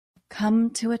Come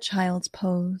to a child's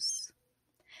pose.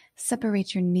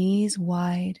 Separate your knees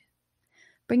wide.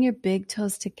 Bring your big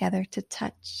toes together to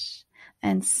touch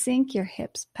and sink your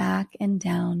hips back and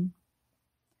down.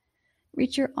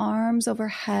 Reach your arms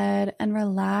overhead and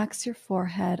relax your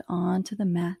forehead onto the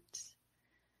mat.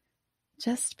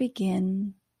 Just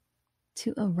begin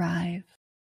to arrive.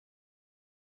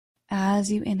 As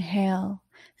you inhale,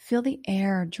 feel the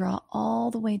air draw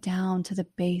all the way down to the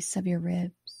base of your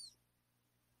ribs.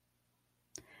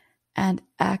 And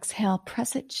exhale,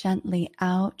 press it gently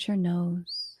out your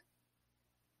nose.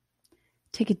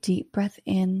 Take a deep breath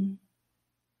in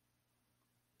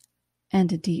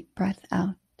and a deep breath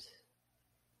out.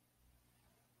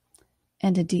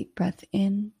 And a deep breath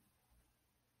in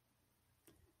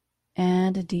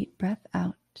and a deep breath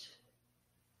out.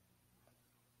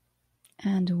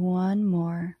 And one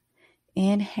more.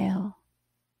 Inhale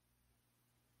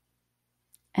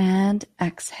and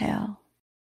exhale.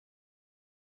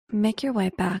 Make your way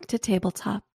back to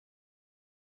tabletop.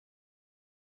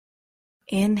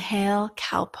 Inhale,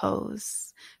 cow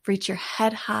pose. Reach your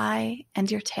head high and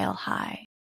your tail high.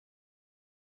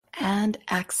 And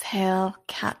exhale,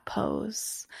 cat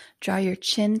pose. Draw your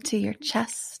chin to your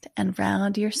chest and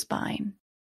round your spine.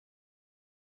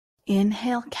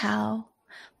 Inhale, cow.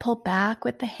 Pull back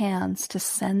with the hands to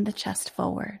send the chest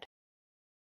forward.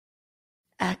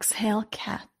 Exhale,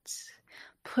 cat.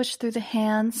 Push through the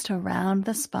hands to round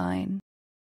the spine.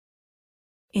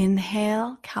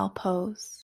 Inhale, cow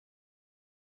pose.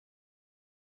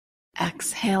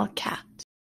 Exhale, cat.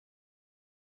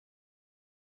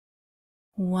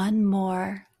 One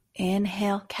more.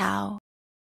 Inhale, cow.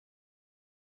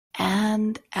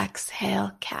 And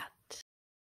exhale, cat.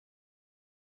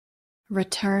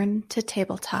 Return to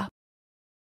tabletop.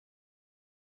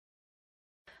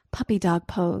 Puppy dog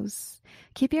pose.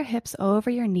 Keep your hips over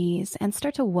your knees and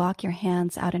start to walk your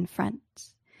hands out in front.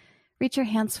 Reach your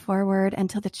hands forward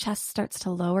until the chest starts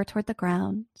to lower toward the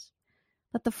ground.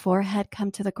 Let the forehead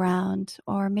come to the ground,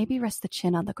 or maybe rest the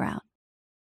chin on the ground.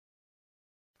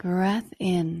 Breath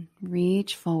in,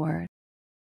 reach forward.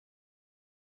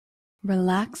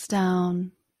 Relax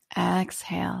down,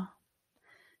 exhale.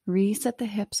 Reset the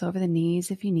hips over the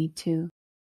knees if you need to.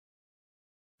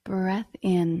 Breath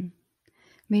in.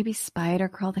 Maybe spider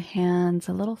crawl the hands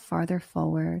a little farther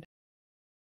forward.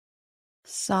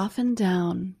 Soften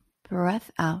down.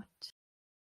 Breath out.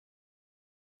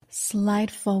 Slide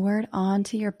forward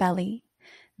onto your belly.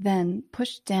 Then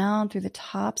push down through the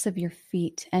tops of your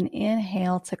feet and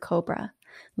inhale to cobra.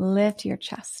 Lift your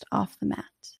chest off the mat.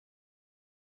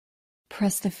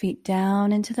 Press the feet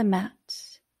down into the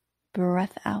mat.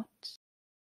 Breath out.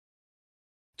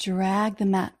 Drag the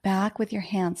mat back with your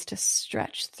hands to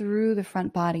stretch through the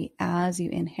front body as you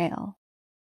inhale.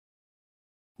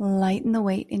 Lighten the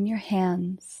weight in your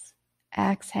hands.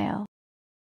 Exhale.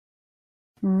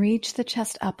 Reach the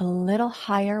chest up a little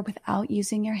higher without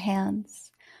using your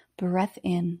hands. Breath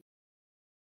in.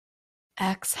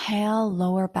 Exhale,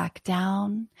 lower back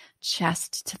down,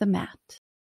 chest to the mat.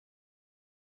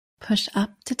 Push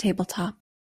up to tabletop.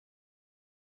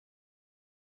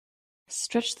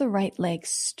 Stretch the right leg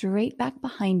straight back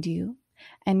behind you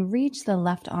and reach the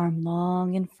left arm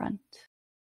long in front.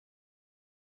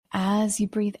 As you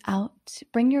breathe out,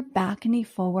 bring your back knee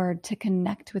forward to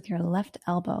connect with your left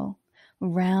elbow.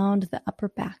 Round the upper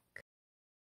back.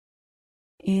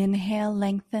 Inhale,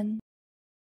 lengthen.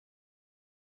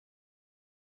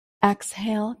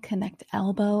 Exhale, connect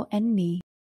elbow and knee.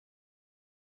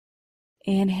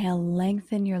 Inhale,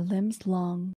 lengthen your limbs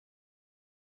long.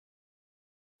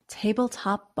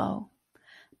 Tabletop bow.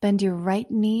 Bend your right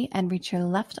knee and reach your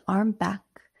left arm back,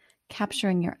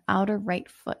 capturing your outer right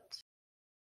foot.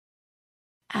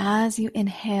 As you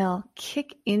inhale,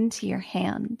 kick into your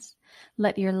hands.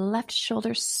 Let your left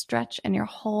shoulder stretch and your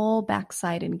whole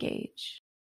backside engage.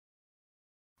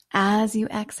 As you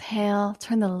exhale,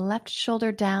 turn the left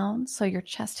shoulder down so your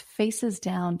chest faces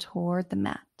down toward the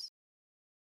mat.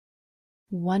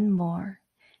 One more.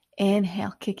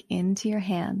 Inhale, kick into your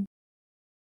hand.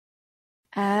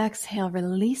 Exhale,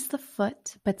 release the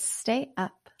foot, but stay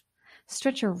up.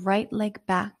 Stretch your right leg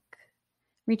back.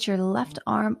 Reach your left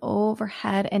arm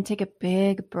overhead and take a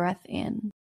big breath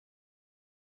in.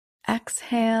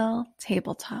 Exhale,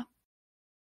 tabletop.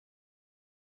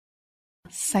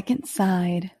 Second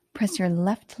side, press your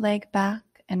left leg back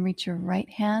and reach your right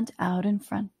hand out in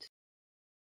front.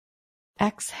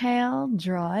 Exhale,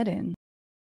 draw it in.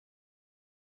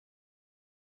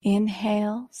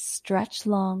 Inhale, stretch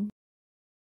long.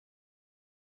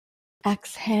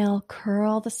 Exhale,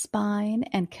 curl the spine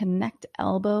and connect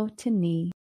elbow to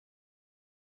knee.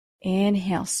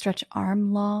 Inhale, stretch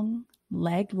arm long,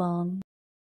 leg long.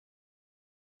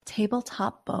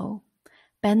 Tabletop bow.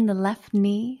 Bend the left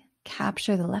knee,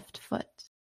 capture the left foot.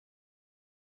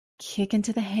 Kick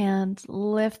into the hand,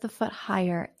 lift the foot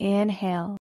higher.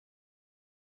 Inhale.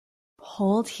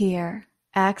 Hold here.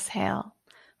 Exhale.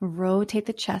 Rotate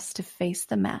the chest to face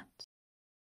the mat.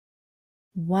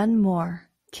 One more.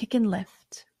 Kick and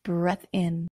lift. Breath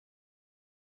in.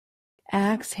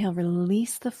 Exhale,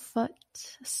 release the foot.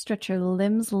 Stretch your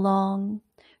limbs long.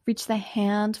 Reach the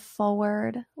hand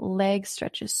forward. Leg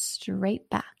stretches straight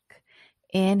back.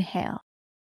 Inhale.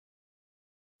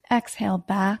 Exhale,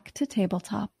 back to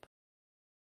tabletop.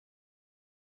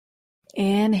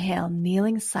 Inhale,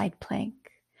 kneeling side plank.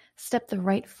 Step the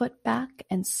right foot back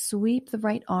and sweep the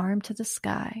right arm to the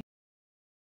sky.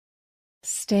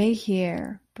 Stay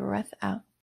here. Breath out.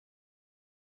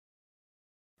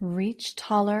 Reach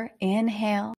taller.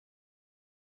 Inhale.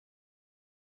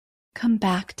 Come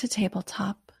back to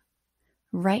tabletop.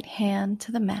 Right hand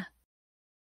to the mat.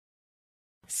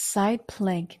 Side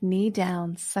plank, knee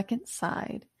down, second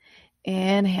side.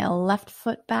 Inhale, left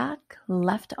foot back,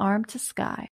 left arm to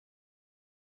sky.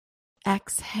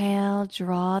 Exhale,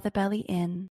 draw the belly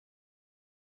in.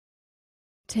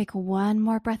 Take one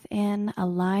more breath in,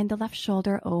 align the left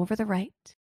shoulder over the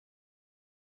right.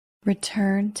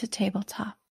 Return to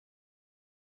tabletop.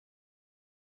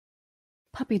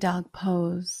 Puppy dog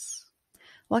pose.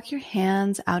 Walk your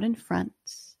hands out in front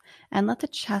and let the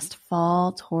chest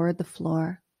fall toward the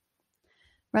floor.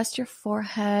 Rest your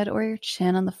forehead or your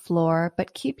chin on the floor,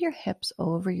 but keep your hips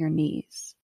over your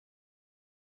knees.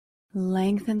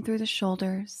 Lengthen through the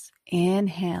shoulders.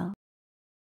 Inhale.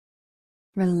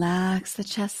 Relax the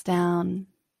chest down.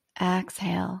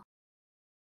 Exhale.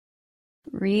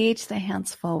 Reach the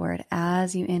hands forward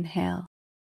as you inhale.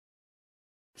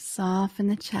 Soften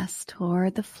the chest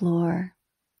toward the floor.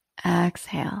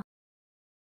 Exhale.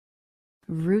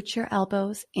 Root your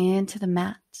elbows into the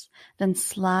mat, then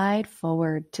slide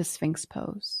forward to Sphinx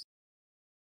pose.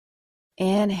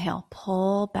 Inhale,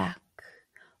 pull back.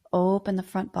 Open the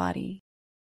front body.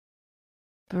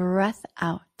 Breath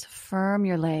out, firm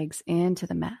your legs into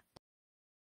the mat.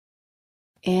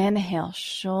 Inhale,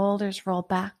 shoulders roll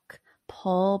back,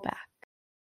 pull back.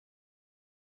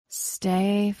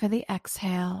 Stay for the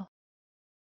exhale.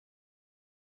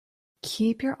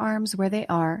 Keep your arms where they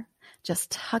are.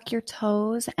 Just tuck your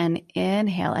toes and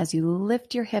inhale as you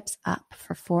lift your hips up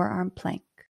for forearm plank.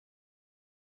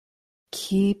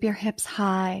 Keep your hips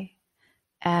high.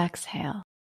 Exhale.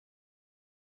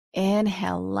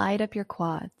 Inhale, light up your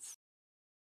quads.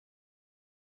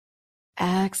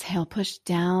 Exhale, push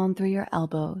down through your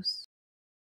elbows.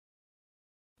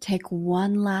 Take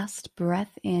one last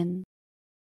breath in.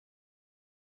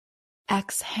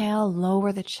 Exhale,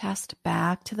 lower the chest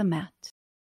back to the mat.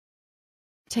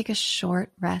 Take a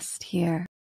short rest here.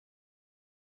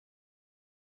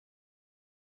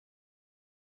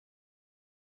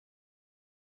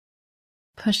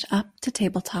 Push up to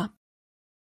tabletop.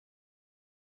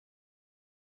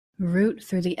 Root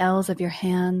through the L's of your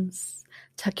hands.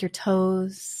 Tuck your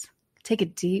toes. Take a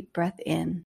deep breath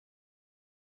in.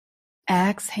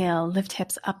 Exhale, lift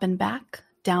hips up and back,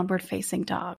 downward facing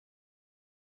dog.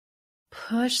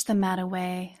 Push the mat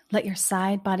away. Let your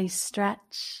side body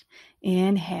stretch.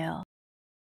 Inhale.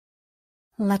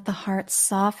 Let the heart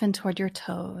soften toward your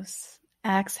toes.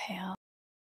 Exhale.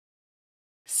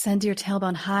 Send your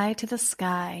tailbone high to the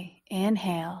sky.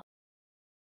 Inhale.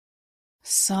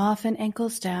 Soften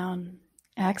ankles down.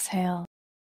 Exhale.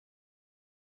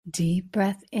 Deep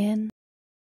breath in.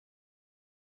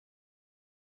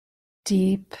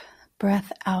 Deep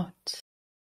breath out.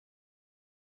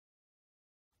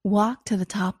 Walk to the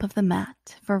top of the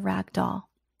mat for ragdoll.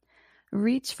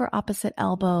 Reach for opposite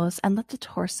elbows and let the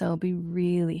torso be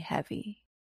really heavy.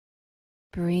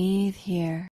 Breathe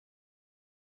here.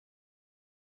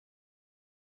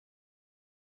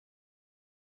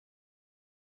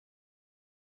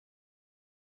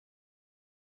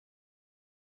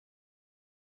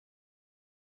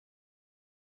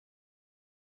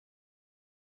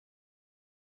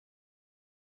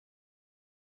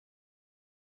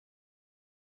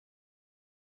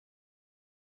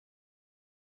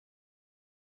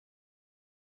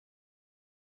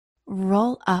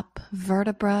 Roll up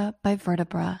vertebra by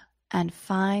vertebra and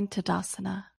find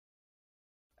Tadasana.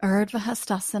 Urdhva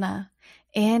Hastasana.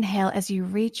 Inhale as you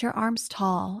reach your arms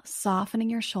tall, softening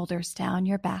your shoulders down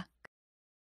your back.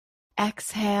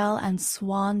 Exhale and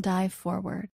swan dive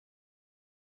forward.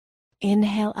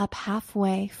 Inhale up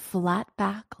halfway, flat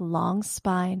back, long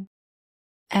spine.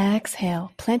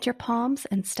 Exhale, plant your palms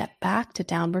and step back to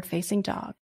downward facing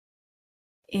dog.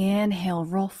 Inhale,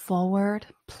 roll forward,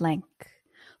 plank.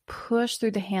 push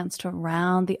through the hands to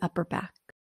round the upper back.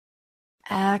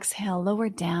 Exhale, lower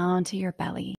down to your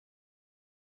belly.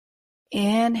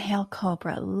 Inhale,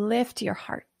 cobra, lift your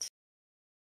heart.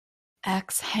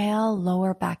 Exhale,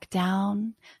 lower back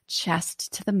down,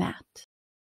 chest to the mat.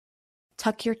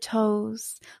 Tuck your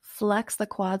toes, flex the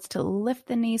quads to lift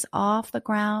the knees off the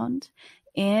ground.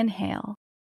 Inhale.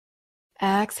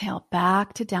 Exhale,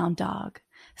 back to down dog.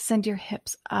 Send your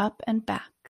hips up and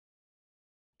back.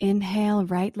 Inhale,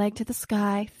 right leg to the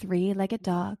sky, three-legged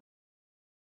dog.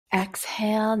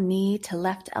 Exhale, knee to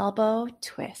left elbow,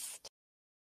 twist.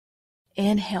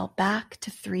 Inhale, back to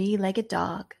three-legged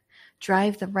dog.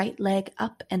 Drive the right leg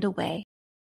up and away.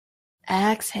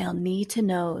 Exhale, knee to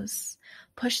nose.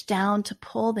 Push down to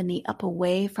pull the knee up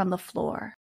away from the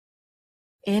floor.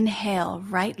 Inhale,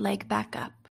 right leg back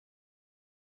up.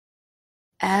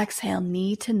 Exhale,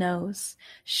 knee to nose.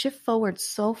 Shift forward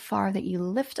so far that you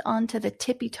lift onto the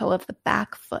tippy toe of the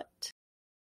back foot.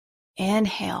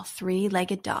 Inhale,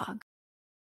 three-legged dog.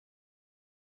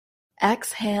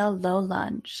 Exhale, low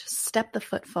lunge. Step the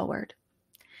foot forward.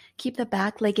 Keep the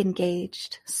back leg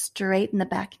engaged. Straighten the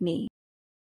back knee.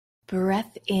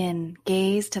 Breath in,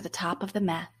 gaze to the top of the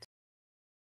mat.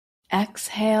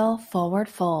 Exhale, forward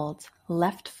fold,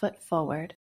 left foot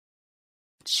forward.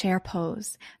 Chair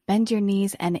pose. Bend your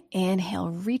knees and inhale,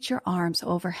 reach your arms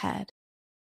overhead.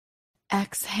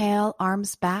 Exhale,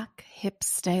 arms back, hips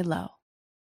stay low.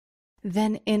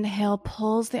 Then inhale,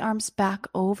 pulls the arms back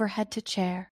overhead to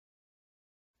chair.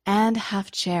 And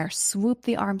half chair, swoop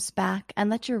the arms back and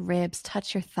let your ribs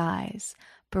touch your thighs.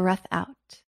 Breath out.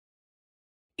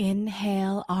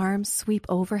 Inhale, arms sweep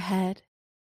overhead.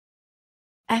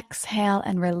 Exhale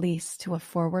and release to a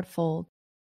forward fold.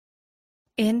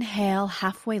 Inhale,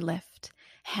 halfway lift,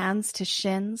 hands to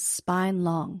shins, spine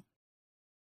long.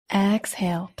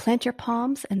 Exhale, plant your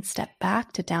palms and step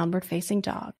back to downward facing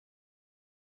dog.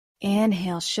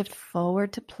 Inhale, shift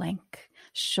forward to plank,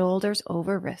 shoulders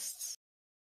over wrists.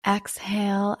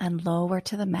 Exhale and lower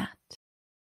to the mat.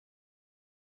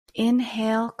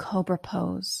 Inhale, cobra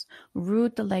pose.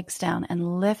 Root the legs down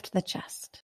and lift the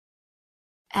chest.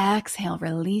 Exhale,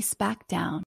 release back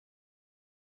down.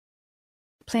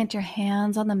 Plant your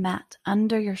hands on the mat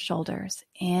under your shoulders.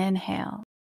 Inhale.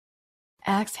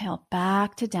 Exhale,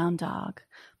 back to down dog.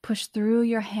 Push through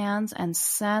your hands and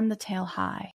send the tail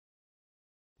high.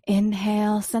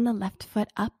 Inhale, send the left foot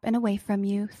up and away from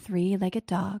you, three-legged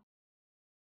dog.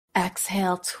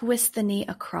 Exhale, twist the knee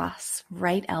across,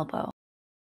 right elbow.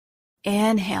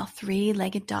 Inhale,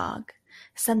 three-legged dog.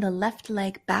 Send the left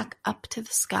leg back up to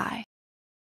the sky.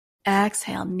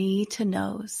 Exhale, knee to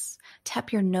nose.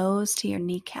 Tap your nose to your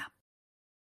kneecap.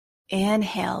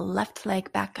 Inhale, left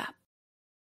leg back up.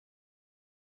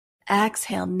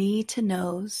 Exhale, knee to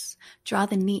nose. Draw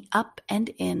the knee up and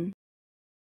in.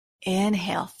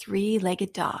 Inhale,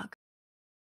 three-legged dog.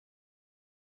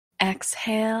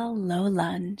 Exhale, low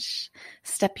lunge.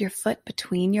 Step your foot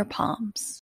between your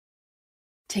palms.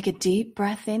 Take a deep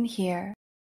breath in here.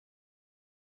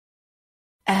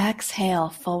 Exhale,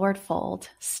 forward fold,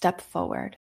 step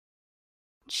forward.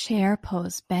 Chair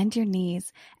pose, bend your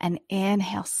knees, and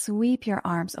inhale, sweep your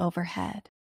arms overhead.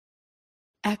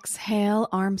 Exhale,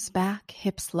 arms back,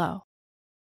 hips low.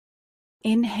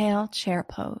 Inhale, chair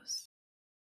pose.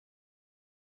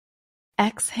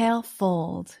 Exhale,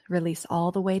 fold, release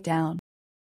all the way down.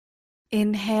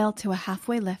 Inhale to a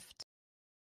halfway lift.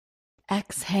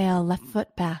 Exhale, left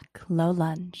foot back, low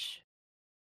lunge.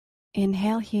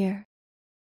 Inhale here.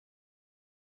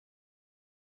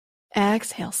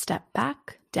 Exhale, step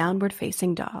back, downward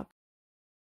facing dog.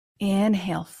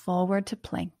 Inhale, forward to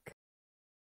plank.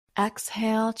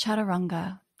 Exhale,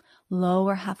 chaturanga.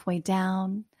 Lower halfway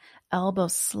down,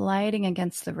 elbows sliding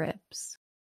against the ribs.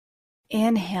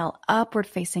 Inhale, upward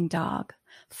facing dog.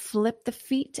 Flip the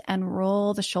feet and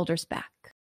roll the shoulders back.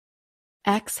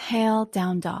 Exhale,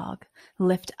 down dog.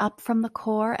 Lift up from the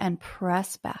core and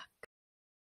press back.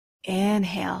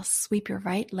 Inhale, sweep your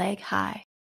right leg high.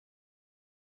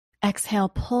 Exhale,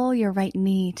 pull your right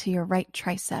knee to your right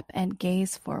tricep and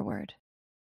gaze forward.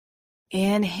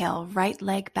 Inhale, right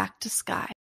leg back to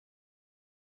sky.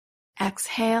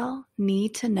 Exhale, knee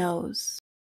to nose.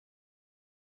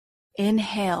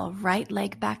 Inhale, right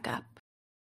leg back up.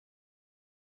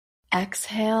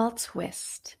 Exhale,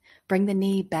 twist. Bring the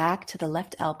knee back to the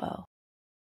left elbow.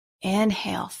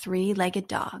 Inhale, three-legged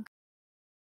dog.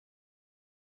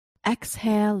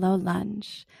 Exhale, low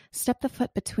lunge. Step the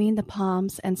foot between the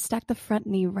palms and stack the front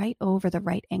knee right over the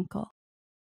right ankle.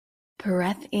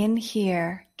 Breath in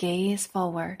here, gaze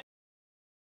forward.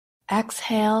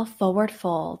 Exhale, forward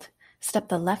fold. Step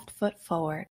the left foot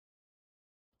forward.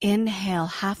 Inhale,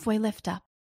 halfway lift up.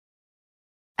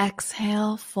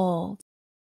 Exhale, fold.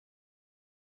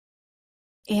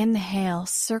 Inhale,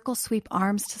 circle sweep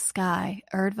arms to sky,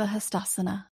 Urdhva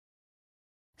Hastasana.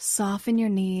 Soften your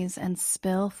knees and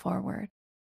spill forward.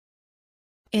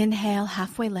 Inhale,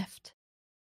 halfway lift.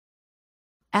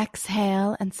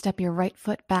 Exhale and step your right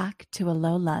foot back to a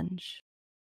low lunge.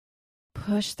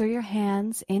 Push through your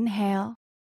hands, inhale.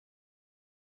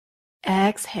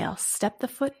 Exhale, step the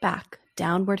foot back,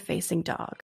 downward facing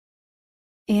dog.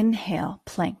 Inhale,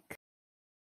 plank.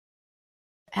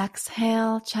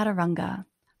 Exhale, chaturanga,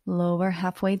 lower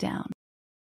halfway down.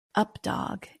 Up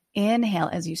dog. Inhale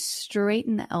as you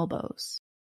straighten the elbows.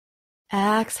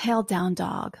 Exhale, down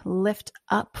dog, lift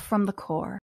up from the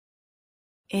core.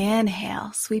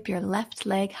 Inhale, sweep your left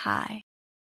leg high.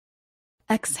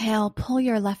 Exhale, pull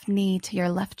your left knee to your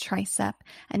left tricep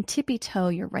and tippy toe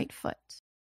your right foot.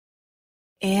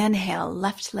 Inhale,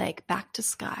 left leg back to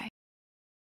sky.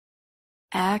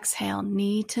 Exhale,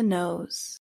 knee to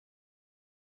nose.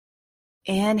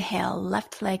 Inhale,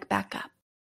 left leg back up.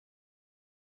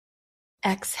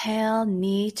 Exhale,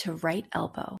 knee to right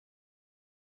elbow.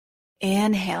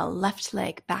 Inhale, left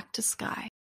leg back to sky.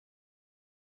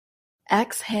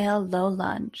 Exhale, low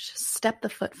lunge, step the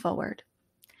foot forward.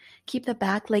 Keep the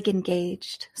back leg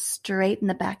engaged, straighten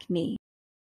the back knee.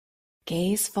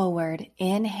 Gaze forward,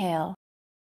 inhale.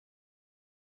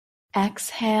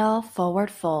 Exhale,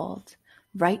 forward fold,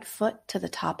 right foot to the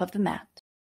top of the mat.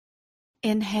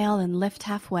 Inhale and lift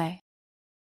halfway.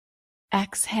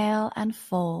 Exhale and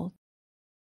fold.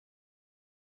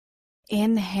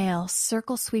 Inhale,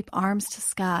 circle sweep arms to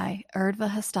sky, Urdhva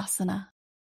Hastasana.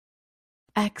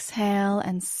 Exhale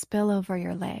and spill over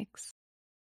your legs.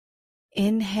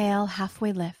 Inhale,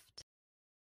 halfway lift.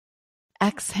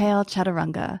 Exhale,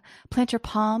 chaturanga. Plant your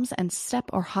palms and step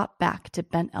or hop back to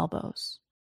bent elbows.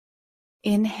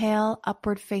 Inhale,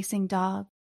 upward facing dog.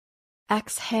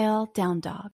 Exhale, down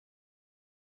dog.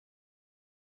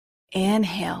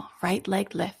 Inhale, right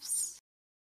leg lifts.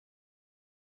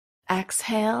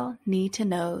 Exhale, knee to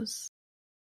nose.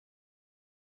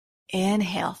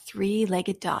 Inhale,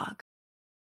 three-legged dog.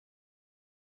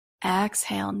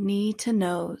 Exhale, knee to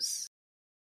nose.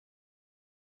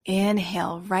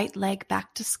 Inhale, right leg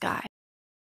back to sky.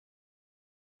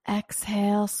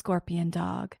 Exhale, scorpion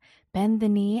dog. Bend the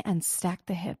knee and stack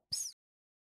the hips.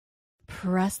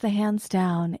 Press the hands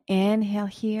down. Inhale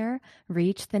here,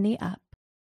 reach the knee up.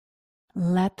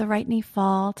 Let the right knee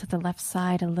fall to the left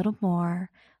side a little more.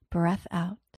 Breath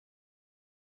out.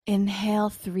 Inhale,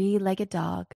 three-legged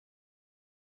dog.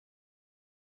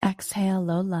 Exhale,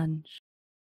 low lunge.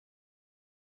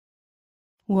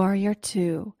 Warrior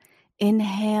two.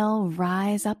 Inhale,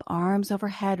 rise up, arms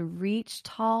overhead, reach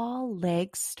tall,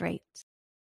 legs straight.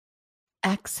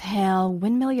 Exhale,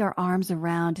 windmill your arms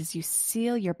around as you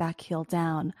seal your back heel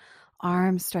down,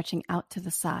 arms stretching out to the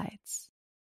sides.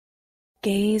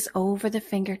 Gaze over the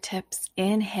fingertips,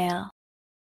 inhale.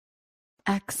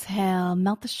 Exhale,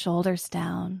 melt the shoulders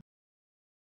down.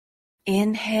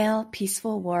 Inhale,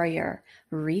 peaceful warrior,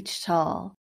 reach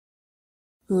tall.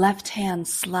 Left hand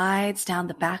slides down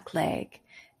the back leg.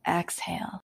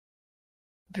 Exhale.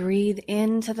 Breathe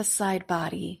into the side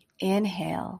body.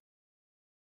 Inhale.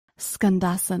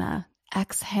 Skandasana.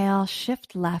 Exhale,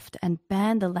 shift left and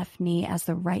bend the left knee as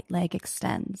the right leg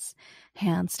extends.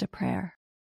 Hands to prayer.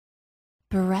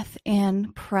 Breath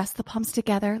in, press the palms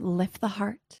together, lift the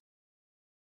heart.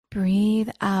 Breathe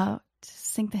out,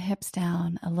 sink the hips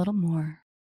down a little more.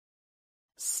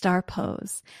 Star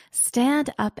pose.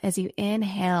 Stand up as you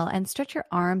inhale and stretch your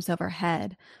arms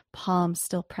overhead, palms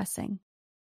still pressing.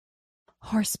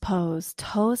 Horse pose.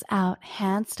 Toes out,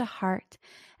 hands to heart.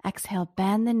 Exhale,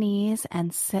 bend the knees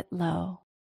and sit low.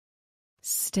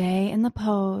 Stay in the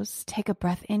pose. Take a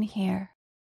breath in here.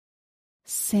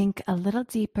 Sink a little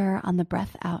deeper on the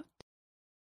breath out.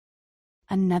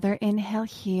 Another inhale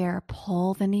here.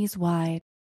 Pull the knees wide.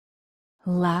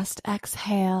 Last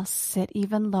exhale, sit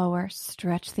even lower,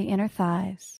 stretch the inner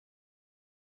thighs.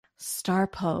 Star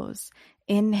pose.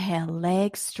 Inhale,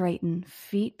 legs straighten,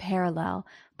 feet parallel,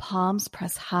 palms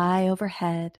press high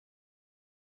overhead.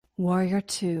 Warrior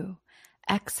two.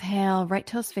 Exhale, right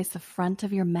toes face the front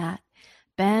of your mat.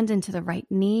 Bend into the right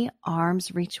knee,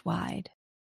 arms reach wide.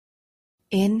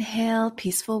 Inhale,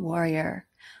 peaceful warrior.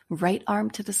 Right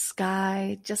arm to the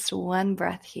sky, just one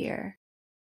breath here.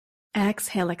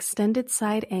 Exhale, extended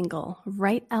side angle,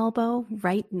 right elbow,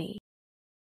 right knee.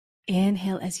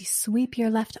 Inhale as you sweep your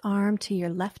left arm to your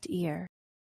left ear.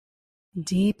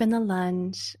 Deepen the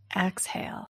lunge,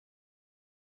 exhale.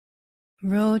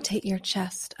 Rotate your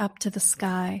chest up to the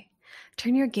sky.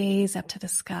 Turn your gaze up to the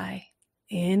sky.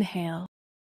 Inhale.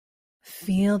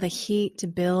 Feel the heat to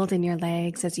build in your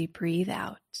legs as you breathe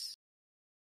out.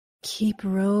 Keep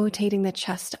rotating the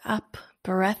chest up,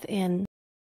 breath in,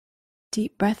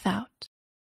 deep breath out.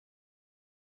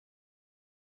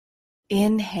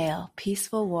 Inhale,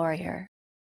 peaceful warrior.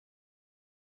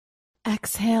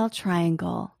 Exhale,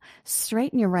 triangle.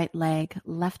 Straighten your right leg,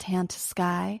 left hand to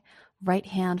sky, right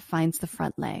hand finds the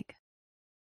front leg.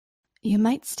 You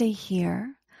might stay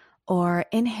here, or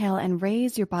inhale and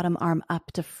raise your bottom arm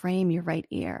up to frame your right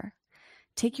ear.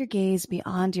 Take your gaze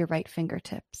beyond your right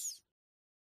fingertips.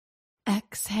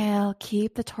 Exhale,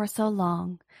 keep the torso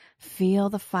long. Feel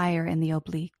the fire in the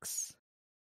obliques.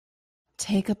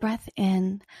 Take a breath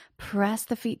in, press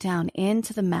the feet down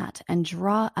into the mat and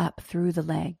draw up through the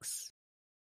legs.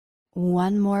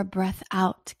 One more breath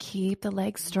out to keep the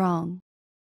legs strong.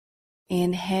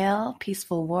 Inhale,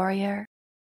 peaceful warrior.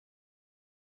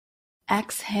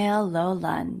 Exhale, low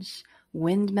lunge.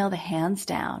 Windmill the hands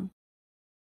down.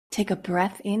 Take a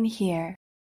breath in here.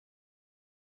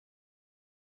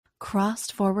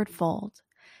 Crossed forward fold.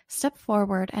 Step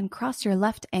forward and cross your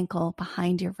left ankle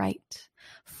behind your right.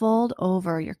 Fold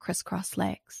over your crisscross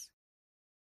legs.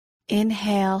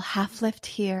 Inhale, half lift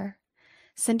here.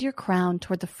 Send your crown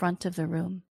toward the front of the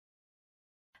room.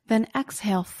 Then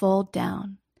exhale, fold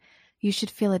down. You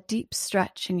should feel a deep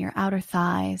stretch in your outer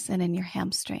thighs and in your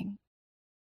hamstring.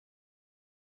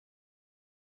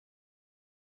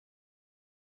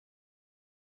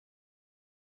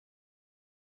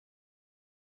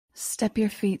 Step your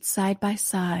feet side by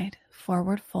side,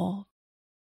 forward fold.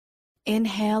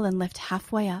 Inhale and lift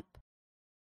halfway up.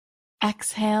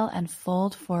 Exhale and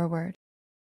fold forward.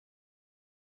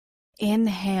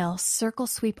 Inhale, circle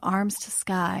sweep arms to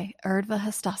sky, Urdhva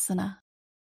Hastasana.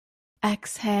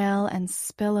 Exhale and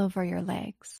spill over your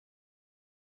legs.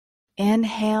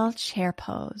 Inhale, chair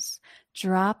pose.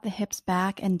 Drop the hips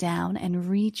back and down and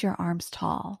reach your arms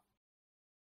tall.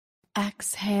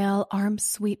 Exhale, arms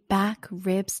sweep back,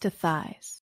 ribs to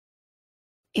thighs.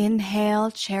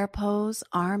 Inhale, chair pose,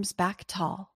 arms back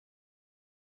tall.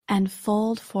 And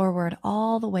fold forward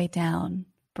all the way down,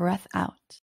 breath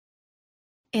out.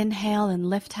 Inhale and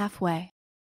lift halfway.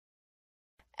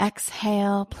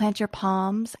 Exhale, plant your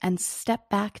palms and step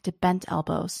back to bent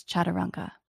elbows,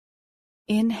 chaturanga.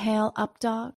 Inhale, up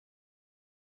dog.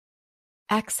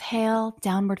 Exhale,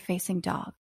 downward facing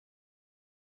dog.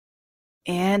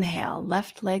 Inhale,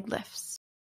 left leg lifts.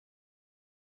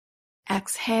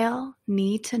 Exhale,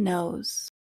 knee to nose.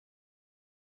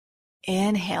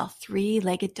 Inhale,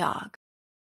 three-legged dog.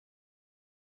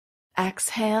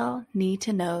 Exhale, knee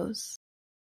to nose.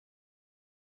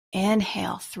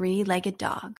 Inhale, three-legged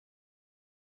dog.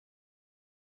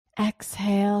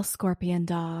 Exhale, scorpion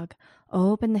dog.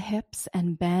 Open the hips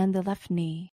and bend the left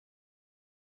knee.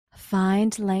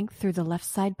 Find length through the left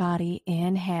side body.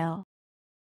 Inhale.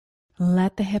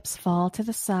 Let the hips fall to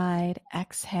the side.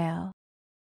 Exhale.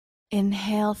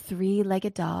 Inhale,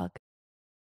 three-legged dog.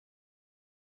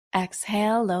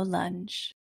 Exhale, low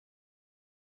lunge.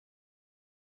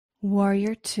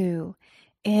 Warrior two.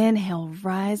 Inhale,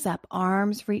 rise up,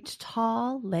 arms reach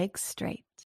tall, legs straight.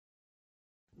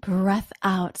 Breath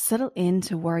out, settle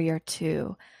into warrior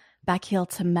two. Back heel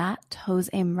to mat, toes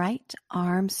aim right,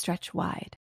 arms stretch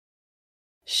wide.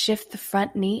 Shift the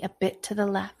front knee a bit to the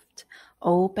left.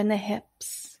 Open the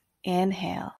hips.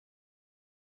 Inhale.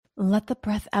 Let the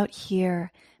breath out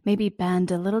here. Maybe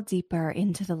bend a little deeper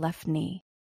into the left knee.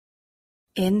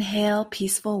 Inhale,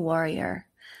 peaceful warrior.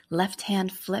 Left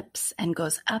hand flips and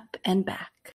goes up and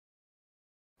back.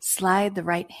 Slide the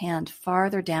right hand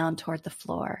farther down toward the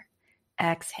floor.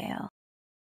 Exhale.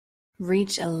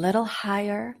 Reach a little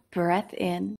higher. Breath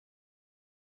in.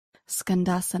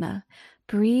 Skandasana.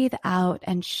 Breathe out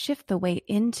and shift the weight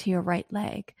into your right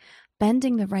leg,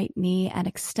 bending the right knee and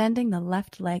extending the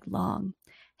left leg long.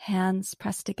 Hands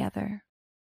pressed together.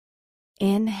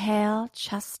 Inhale,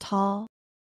 chest tall.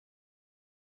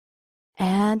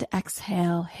 And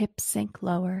exhale, hips sink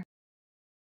lower.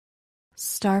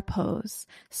 Star pose.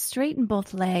 Straighten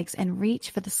both legs and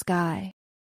reach for the sky.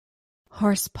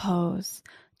 Horse pose.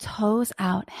 Toes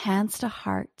out, hands to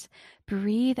heart.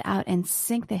 Breathe out and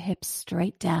sink the hips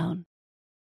straight down.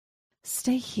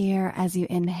 Stay here as you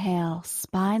inhale,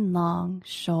 spine long,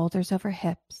 shoulders over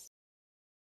hips.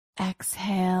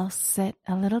 Exhale, sit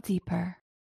a little deeper.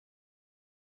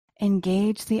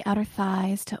 Engage the outer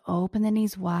thighs to open the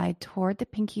knees wide toward the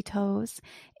pinky toes.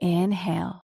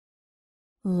 Inhale.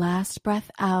 Last breath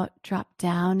out, drop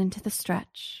down into the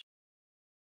stretch.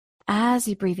 As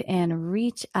you breathe in,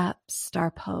 reach up, star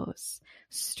pose.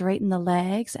 Straighten the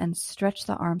legs and stretch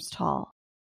the arms tall.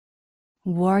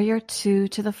 Warrior two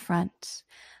to the front.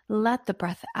 Let the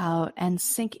breath out and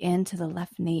sink into the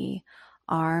left knee,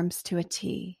 arms to a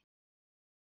T.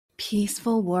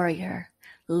 Peaceful warrior,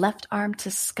 left arm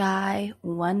to sky,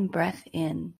 one breath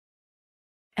in.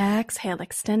 Exhale,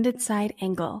 extended side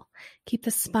angle. Keep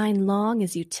the spine long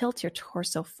as you tilt your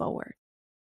torso forward.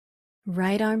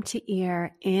 Right arm to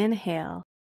ear, inhale.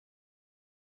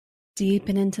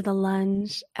 Deepen into the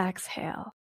lunge,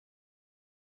 exhale.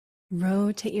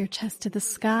 Rotate your chest to the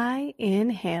sky,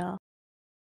 inhale.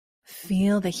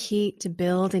 Feel the heat to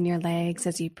build in your legs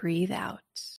as you breathe out.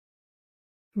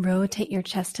 Rotate your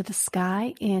chest to the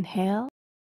sky, inhale.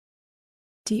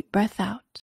 Deep breath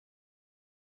out.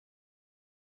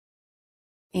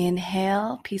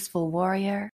 Inhale, peaceful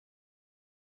warrior.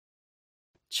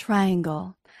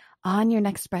 Triangle. On your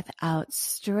next breath out,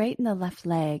 straighten the left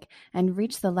leg and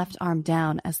reach the left arm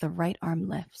down as the right arm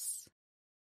lifts.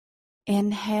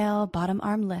 Inhale, bottom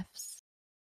arm lifts.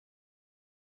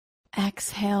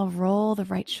 Exhale, roll the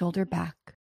right shoulder back.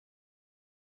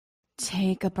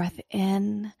 Take a breath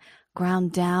in,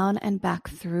 ground down and back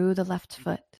through the left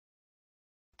foot.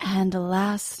 And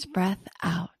last breath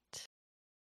out.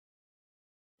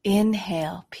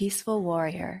 Inhale, peaceful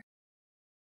warrior.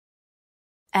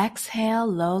 Exhale,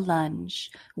 low lunge.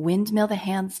 Windmill the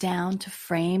hands down to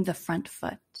frame the front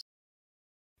foot.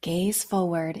 Gaze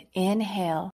forward,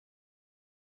 inhale.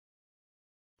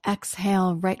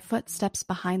 Exhale, right foot steps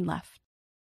behind left.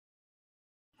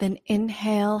 Then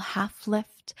inhale, half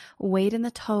lift, weight in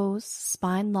the toes,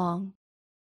 spine long.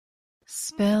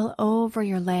 Spill over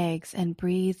your legs and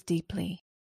breathe deeply.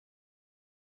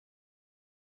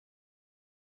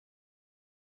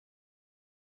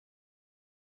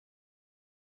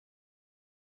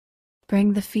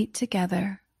 Bring the feet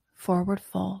together, forward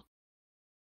fold.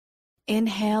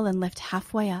 Inhale and lift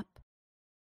halfway up.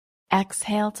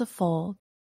 Exhale to fold.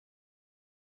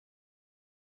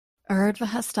 Urdhva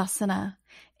Hastasana.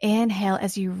 Inhale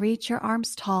as you reach your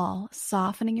arms tall,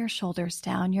 softening your shoulders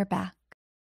down your back.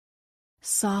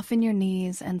 Soften your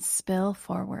knees and spill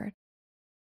forward.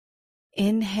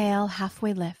 Inhale,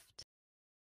 halfway lift.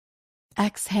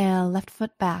 Exhale, left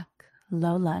foot back,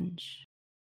 low lunge.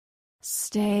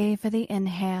 Stay for the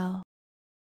inhale.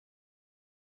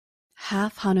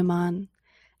 Half Hanuman.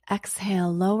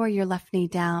 Exhale, lower your left knee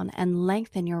down and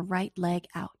lengthen your right leg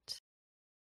out.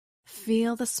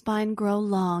 Feel the spine grow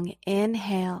long.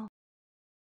 Inhale.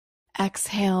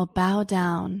 Exhale, bow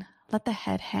down. Let the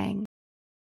head hang.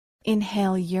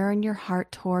 Inhale, yearn your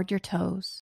heart toward your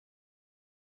toes.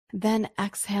 Then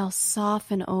exhale,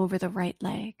 soften over the right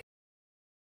leg.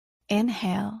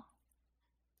 Inhale.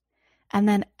 And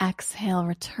then exhale,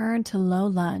 return to low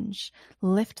lunge.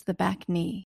 Lift the back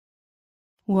knee.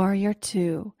 Warrior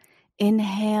two.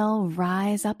 Inhale,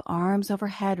 rise up, arms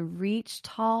overhead, reach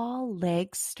tall,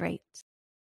 legs straight.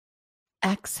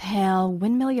 Exhale,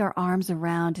 windmill your arms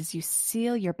around as you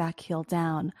seal your back heel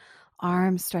down,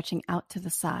 arms stretching out to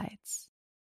the sides.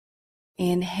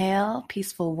 Inhale,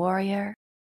 peaceful warrior.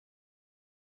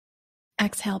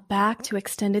 Exhale, back to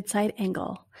extended side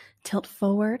angle. Tilt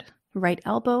forward, right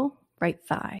elbow, right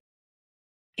thigh.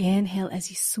 Inhale as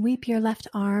you sweep your left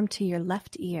arm to your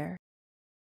left ear.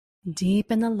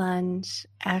 Deep in the lunge,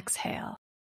 exhale.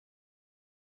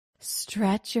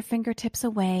 Stretch your fingertips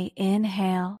away,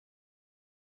 inhale.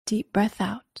 Deep breath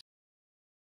out.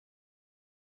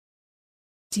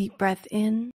 Deep breath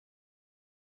in.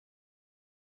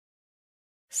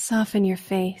 Soften your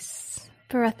face,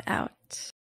 breath out.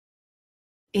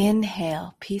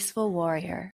 Inhale, peaceful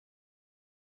warrior.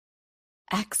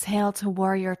 Exhale to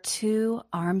warrior two,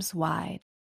 arms wide.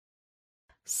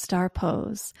 Star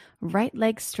pose. Right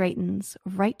leg straightens,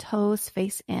 right toes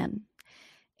face in.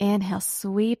 Inhale,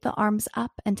 sweep the arms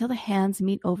up until the hands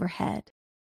meet overhead.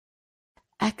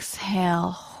 Exhale,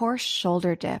 horse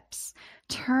shoulder dips.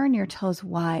 Turn your toes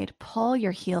wide, pull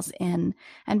your heels in,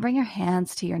 and bring your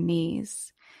hands to your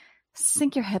knees.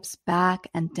 Sink your hips back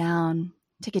and down.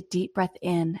 Take a deep breath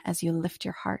in as you lift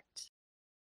your heart.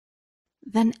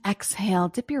 Then exhale,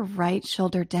 dip your right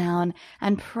shoulder down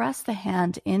and press the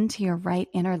hand into your right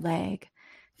inner leg.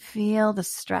 Feel the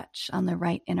stretch on the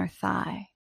right inner thigh.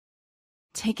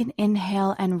 Take an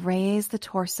inhale and raise the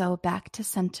torso back to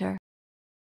center.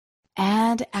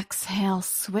 And exhale,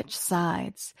 switch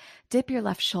sides. Dip your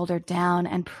left shoulder down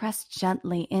and press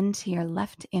gently into your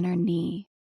left inner knee.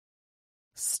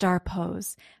 Star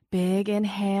pose. Big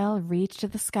inhale, reach to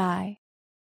the sky.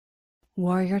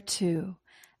 Warrior two.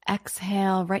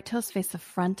 Exhale, right toes face the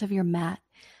front of your mat.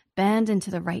 Bend into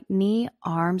the right knee,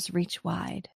 arms reach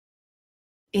wide.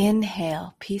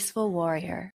 Inhale, peaceful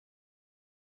warrior.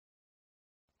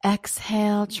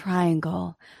 Exhale,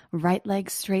 triangle. Right leg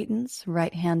straightens,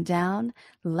 right hand down,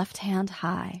 left hand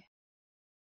high.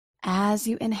 As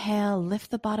you inhale,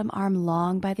 lift the bottom arm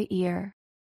long by the ear.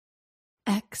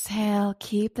 Exhale,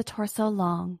 keep the torso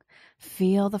long.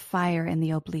 Feel the fire in the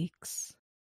obliques.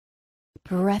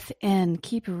 Breath in,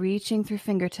 keep reaching through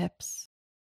fingertips.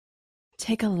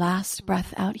 Take a last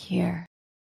breath out here.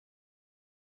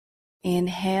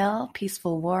 Inhale,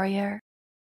 peaceful warrior.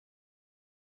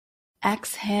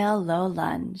 Exhale, low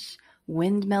lunge.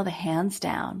 Windmill the hands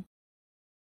down.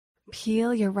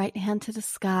 Peel your right hand to the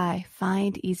sky.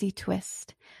 Find easy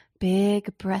twist.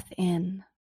 Big breath in.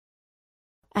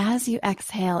 As you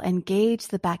exhale, engage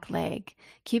the back leg.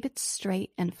 Keep it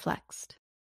straight and flexed.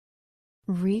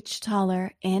 Reach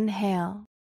taller. Inhale.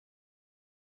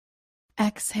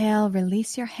 Exhale,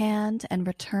 release your hand and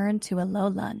return to a low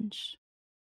lunge.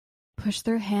 Push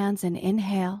through hands and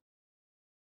inhale.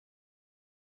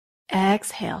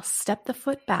 Exhale, step the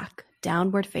foot back,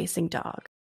 downward facing dog.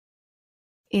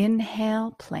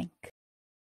 Inhale, plank.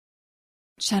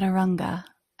 Chaturanga,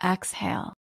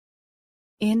 exhale.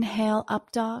 Inhale,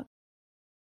 up dog.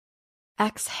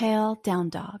 Exhale, down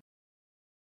dog.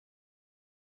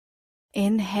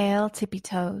 Inhale, tippy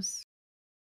toes.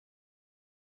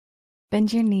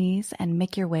 Bend your knees and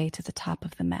make your way to the top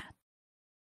of the mat.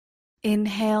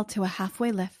 Inhale to a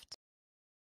halfway lift.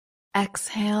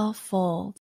 Exhale,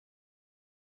 fold.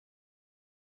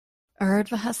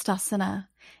 Urdhva Hastasana.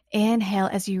 Inhale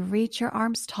as you reach your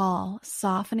arms tall,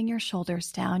 softening your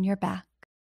shoulders down your back.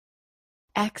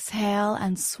 Exhale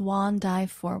and swan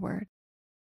dive forward.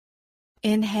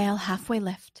 Inhale, halfway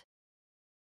lift.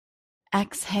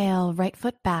 Exhale, right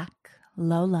foot back,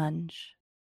 low lunge.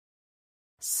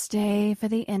 Stay for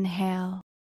the inhale.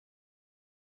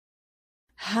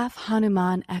 Half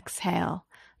Hanuman exhale.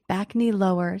 Back knee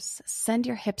lowers. Send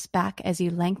your hips back as you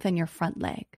lengthen your front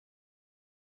leg.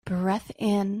 Breath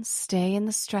in, stay in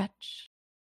the stretch.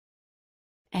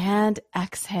 And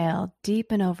exhale,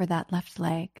 deepen over that left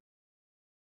leg.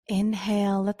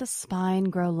 Inhale, let the spine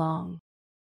grow long.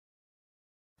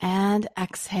 And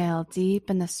exhale,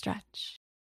 deepen the stretch.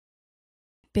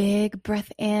 Big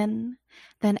breath in,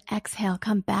 then exhale,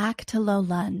 come back to low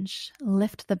lunge.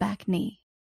 Lift the back knee.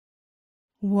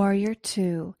 Warrior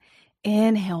two.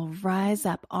 Inhale, rise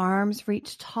up, arms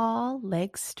reach tall,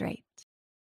 legs straight.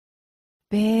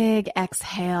 Big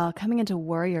exhale, coming into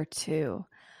warrior two.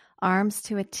 Arms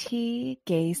to a T,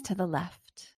 gaze to the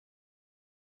left.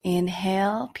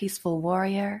 Inhale, peaceful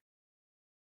warrior.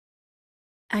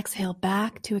 Exhale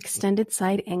back to extended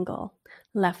side angle.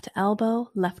 Left elbow,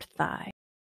 left thigh.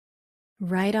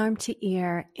 Right arm to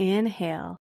ear,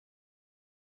 inhale.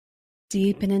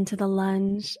 Deepen into the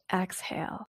lunge,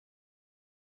 exhale.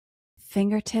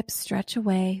 Fingertips stretch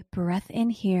away, breath in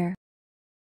here.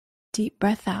 Deep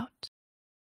breath out.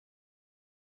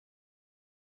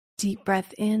 Deep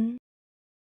breath in.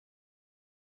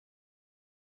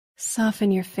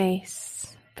 Soften your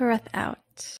face, breath out.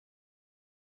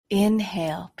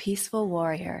 Inhale, peaceful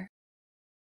warrior.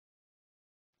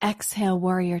 Exhale,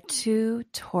 warrior two,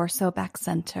 torso back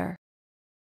center.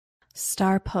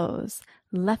 Star pose,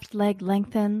 left leg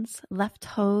lengthens, left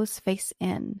toes face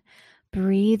in.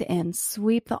 Breathe in,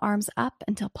 sweep the arms up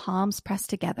until palms press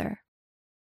together.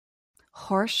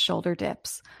 Horse shoulder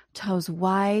dips, toes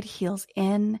wide, heels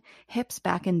in, hips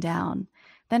back and down,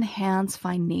 then hands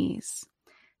find knees.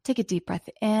 Take a deep breath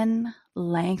in,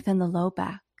 lengthen the low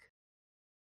back.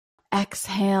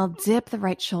 Exhale, dip the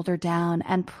right shoulder down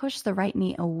and push the right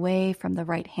knee away from the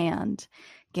right hand.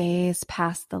 Gaze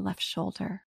past the left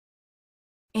shoulder.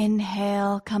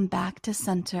 Inhale, come back to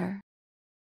center.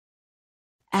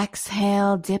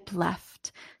 Exhale, dip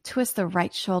left. Twist the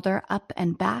right shoulder up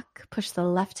and back. Push the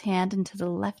left hand into the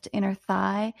left inner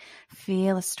thigh.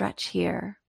 Feel a stretch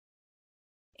here.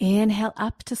 Inhale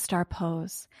up to star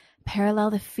pose.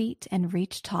 Parallel the feet and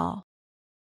reach tall.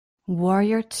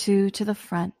 Warrior two to the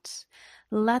front.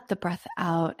 Let the breath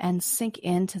out and sink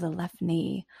into the left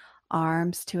knee.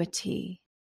 Arms to a T.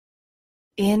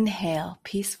 Inhale,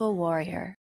 peaceful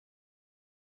warrior.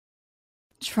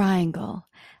 Triangle.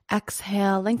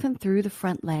 Exhale, lengthen through the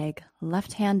front leg,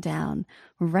 left hand down,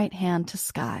 right hand to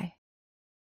sky.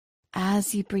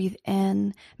 As you breathe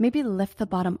in, maybe lift the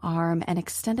bottom arm and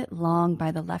extend it long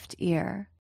by the left ear.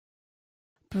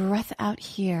 Breath out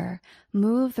here,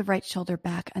 move the right shoulder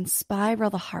back and spiral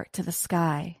the heart to the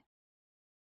sky.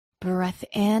 Breath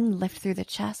in, lift through the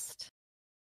chest.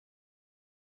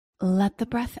 Let the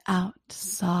breath out,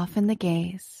 soften the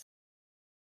gaze.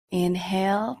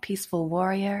 Inhale, peaceful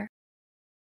warrior.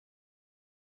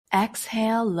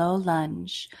 Exhale, low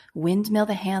lunge. Windmill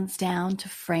the hands down to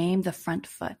frame the front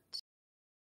foot.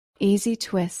 Easy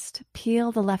twist.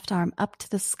 Peel the left arm up to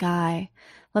the sky.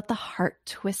 Let the heart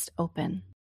twist open.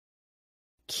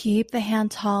 Keep the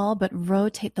hand tall, but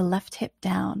rotate the left hip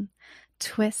down.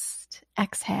 Twist,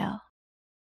 exhale.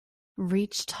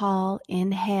 Reach tall,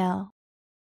 inhale.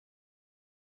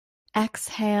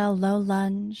 Exhale, low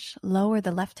lunge. Lower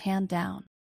the left hand down.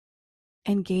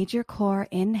 Engage your core,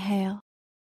 inhale.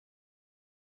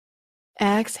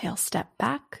 Exhale, step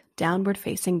back, downward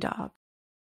facing dog.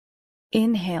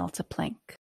 Inhale to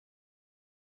plank.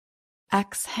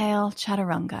 Exhale,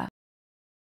 chaturanga.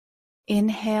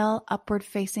 Inhale, upward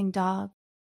facing dog.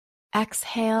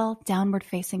 Exhale, downward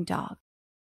facing dog.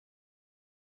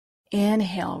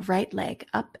 Inhale, right leg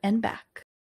up and back.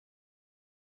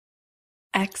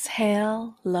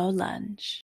 Exhale, low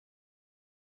lunge.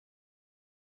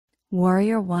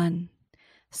 Warrior One.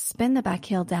 Spin the back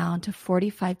heel down to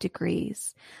 45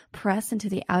 degrees. Press into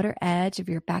the outer edge of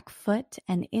your back foot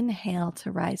and inhale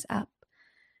to rise up.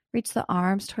 Reach the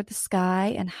arms toward the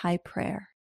sky and high prayer.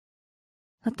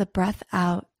 Let the breath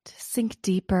out sink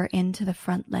deeper into the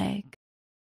front leg.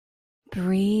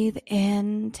 Breathe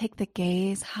in, take the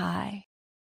gaze high.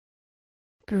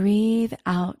 Breathe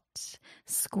out,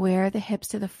 square the hips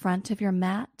to the front of your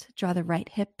mat, draw the right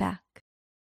hip back.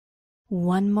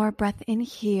 One more breath in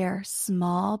here,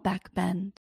 small back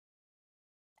bend.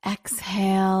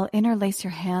 Exhale, interlace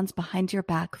your hands behind your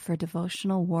back for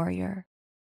devotional warrior.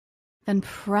 Then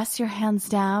press your hands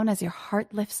down as your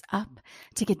heart lifts up.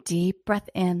 Take a deep breath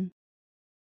in.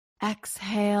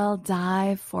 Exhale,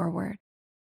 dive forward.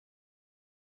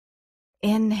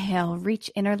 Inhale, reach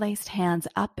interlaced hands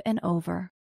up and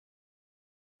over.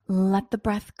 Let the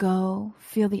breath go.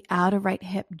 Feel the outer right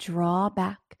hip draw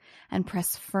back and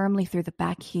press firmly through the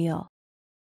back heel.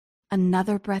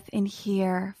 Another breath in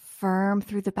here, firm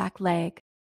through the back leg.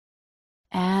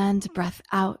 And breath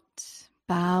out,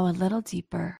 bow a little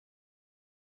deeper.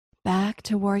 Back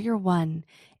to Warrior One.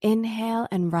 Inhale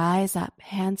and rise up,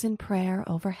 hands in prayer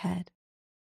overhead.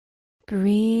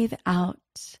 Breathe out,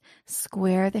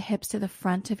 square the hips to the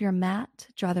front of your mat,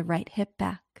 draw the right hip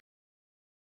back.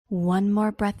 One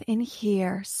more breath in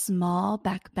here, small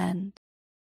back bend.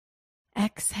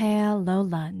 Exhale, low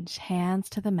lunge, hands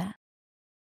to the mat.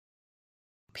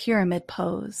 Pyramid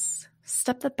pose.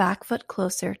 Step the back foot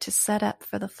closer to set up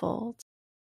for the fold.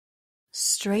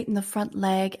 Straighten the front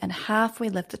leg and halfway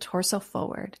lift the torso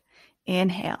forward.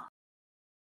 Inhale.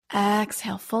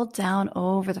 Exhale, fold down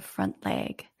over the front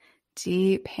leg.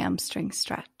 Deep hamstring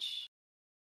stretch.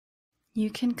 You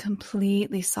can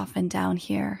completely soften down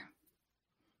here.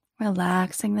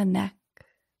 Relaxing the neck,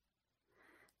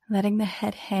 letting the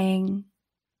head hang,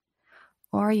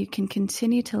 or you can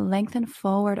continue to lengthen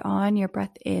forward on your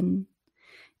breath in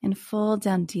and fold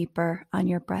down deeper on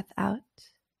your breath out.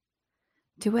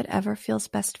 Do whatever feels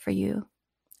best for you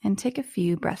and take a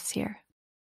few breaths here.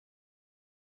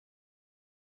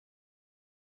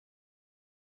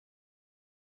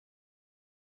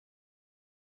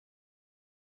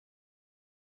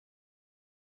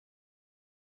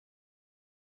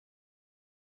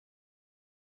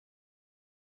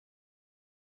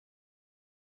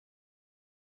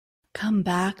 Come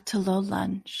back to low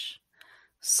lunge.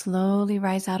 Slowly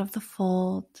rise out of the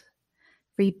fold.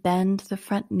 Rebend the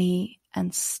front knee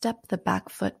and step the back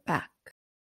foot back.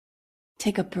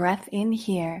 Take a breath in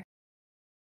here.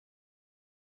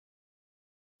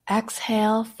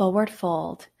 Exhale, forward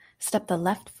fold. Step the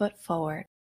left foot forward.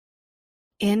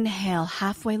 Inhale,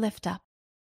 halfway lift up.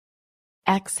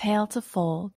 Exhale to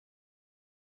fold.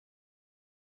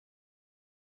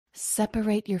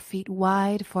 Separate your feet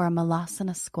wide for a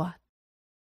Malasana squat.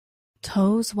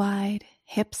 Toes wide,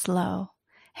 hips low,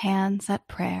 hands at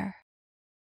prayer.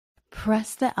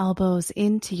 Press the elbows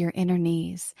into your inner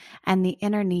knees and the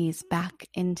inner knees back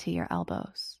into your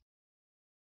elbows.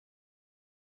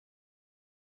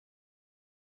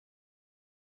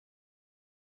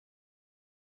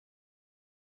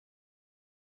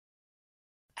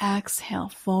 Exhale,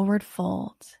 forward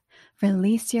fold.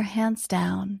 Release your hands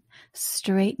down,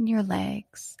 straighten your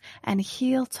legs, and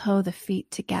heel toe the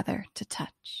feet together to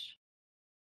touch.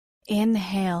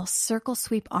 Inhale, circle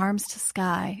sweep arms to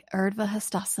sky, Urdhva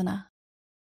Hastasana.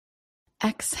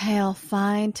 Exhale,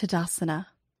 find Tadasana,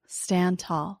 stand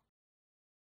tall.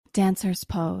 Dancer's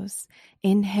pose.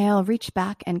 Inhale, reach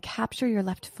back and capture your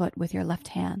left foot with your left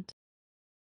hand.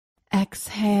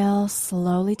 Exhale,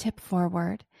 slowly tip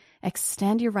forward.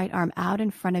 Extend your right arm out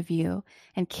in front of you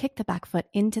and kick the back foot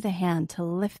into the hand to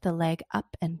lift the leg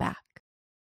up and back.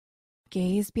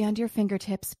 Gaze beyond your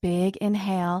fingertips, big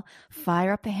inhale,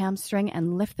 fire up the hamstring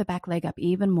and lift the back leg up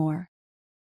even more.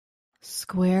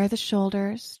 Square the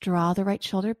shoulders, draw the right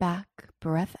shoulder back,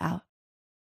 breath out.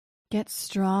 Get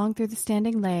strong through the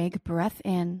standing leg, breath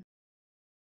in.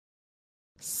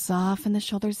 Soften the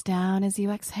shoulders down as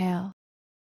you exhale.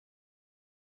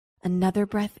 Another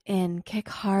breath in, kick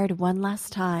hard one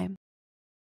last time.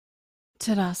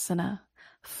 Tadasana,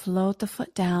 float the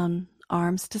foot down,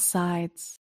 arms to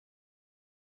sides.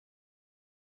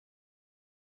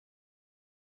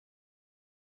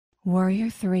 Warrior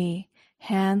 3,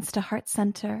 hands to heart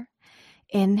center.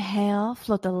 Inhale,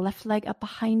 float the left leg up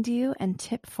behind you and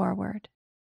tip forward.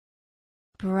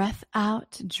 Breath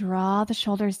out, draw the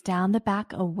shoulders down the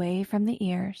back away from the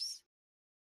ears.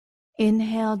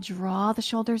 Inhale, draw the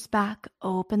shoulders back,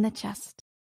 open the chest.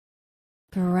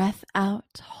 Breath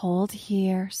out, hold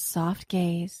here, soft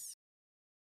gaze.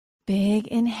 Big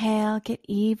inhale, get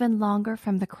even longer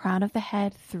from the crown of the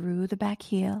head through the back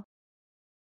heel.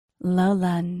 Low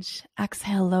lunge,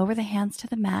 exhale, lower the hands to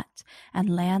the mat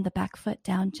and land the back foot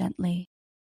down gently.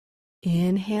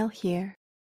 Inhale here.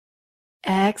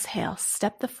 Exhale,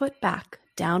 step the foot back,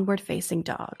 downward facing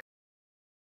dog.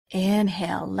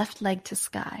 Inhale, left leg to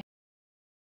sky.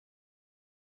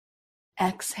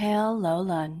 Exhale, low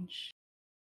lunge.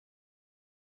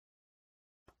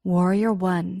 Warrior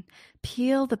 1,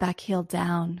 peel the back heel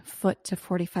down, foot to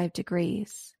 45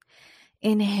 degrees.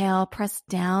 Inhale, press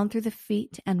down through the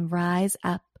feet and rise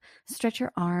up. Stretch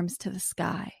your arms to the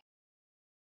sky.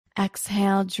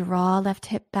 Exhale, draw left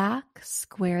hip back,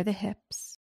 square the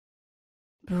hips.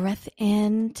 Breath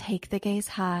in, take the gaze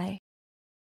high.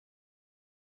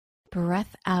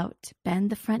 Breath out,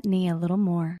 bend the front knee a little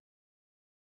more.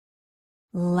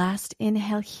 Last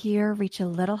inhale here, reach a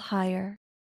little higher.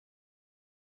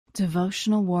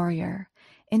 Devotional warrior,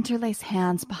 interlace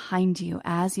hands behind you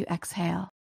as you exhale.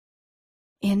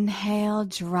 Inhale,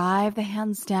 drive the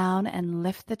hands down and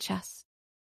lift the chest.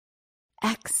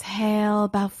 Exhale,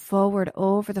 bow forward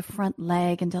over the front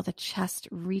leg until the chest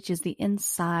reaches the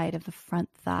inside of the front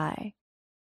thigh.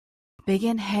 Big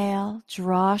inhale,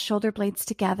 draw shoulder blades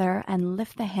together and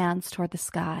lift the hands toward the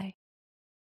sky.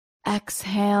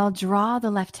 Exhale, draw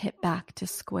the left hip back to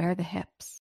square the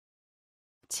hips.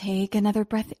 Take another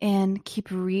breath in, keep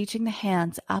reaching the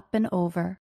hands up and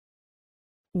over.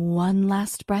 One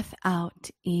last breath out,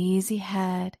 easy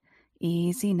head,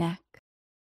 easy neck.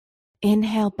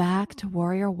 Inhale back to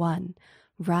warrior 1,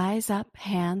 rise up,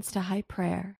 hands to high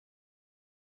prayer.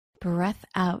 Breath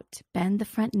out, bend the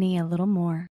front knee a little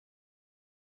more.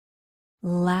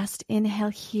 Last inhale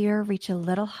here, reach a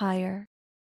little higher.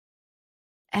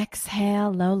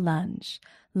 Exhale, low lunge,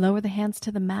 lower the hands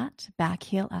to the mat, back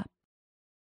heel up.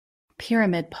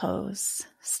 Pyramid pose,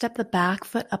 step the back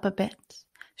foot up a bit.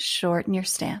 Shorten your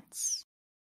stance.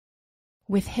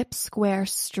 With hips square,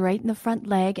 straighten the front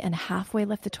leg and halfway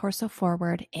lift the torso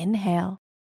forward. Inhale.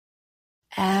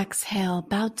 Exhale,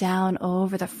 bow down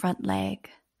over the front leg.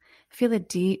 Feel a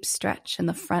deep stretch in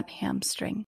the front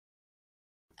hamstring.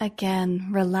 Again,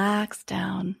 relax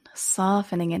down,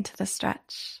 softening into the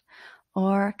stretch.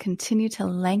 Or continue to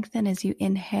lengthen as you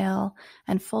inhale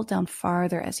and fold down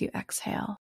farther as you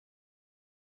exhale.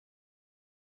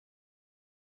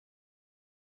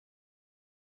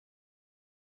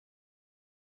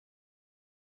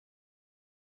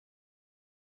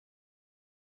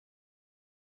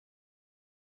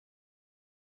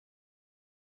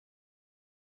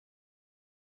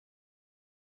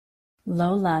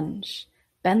 Low lunge,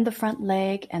 bend the front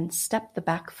leg and step the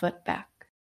back foot back.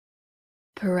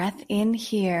 Breath in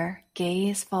here,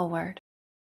 gaze forward.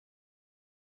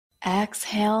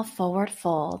 Exhale, forward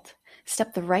fold.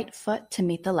 Step the right foot to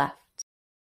meet the left.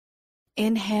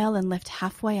 Inhale and lift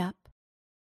halfway up.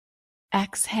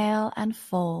 Exhale and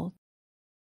fold.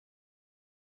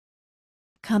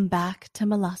 Come back to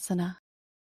Malasana.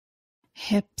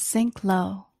 Hips sink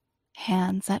low,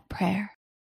 hands at prayer.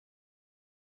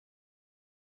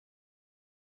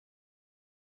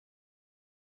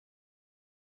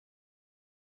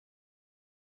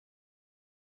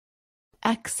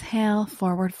 Exhale,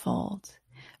 forward fold.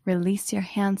 Release your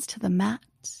hands to the mat,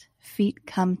 feet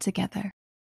come together.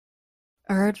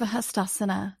 Urdhva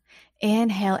Hastasana.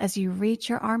 Inhale as you reach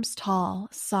your arms tall,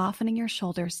 softening your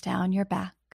shoulders down your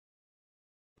back.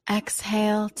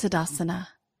 Exhale, Tadasana.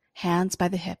 Hands by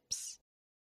the hips.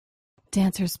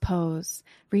 Dancer's pose.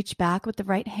 Reach back with the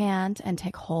right hand and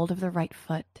take hold of the right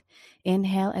foot.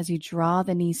 Inhale as you draw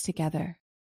the knees together.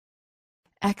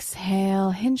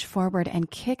 Exhale, hinge forward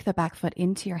and kick the back foot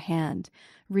into your hand.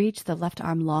 Reach the left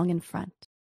arm long in front.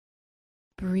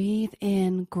 Breathe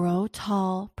in, grow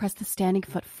tall, press the standing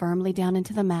foot firmly down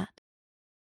into the mat.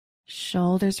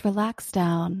 Shoulders relax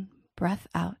down, breath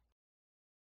out.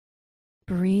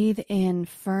 Breathe in,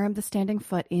 firm the standing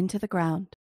foot into the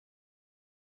ground.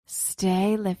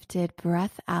 Stay lifted,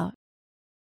 breath out.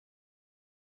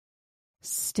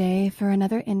 Stay for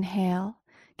another inhale.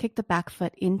 Kick the back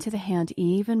foot into the hand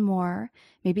even more.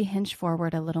 Maybe hinge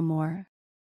forward a little more.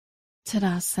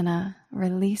 Tadasana.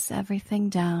 Release everything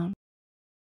down.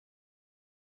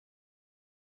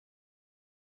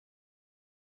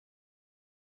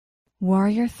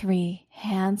 Warrior 3,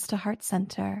 hands to heart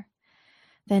center.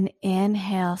 Then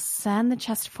inhale, send the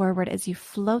chest forward as you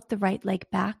float the right leg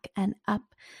back and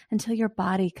up until your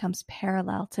body comes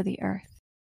parallel to the earth.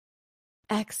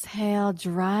 Exhale,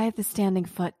 drive the standing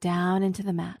foot down into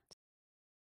the mat.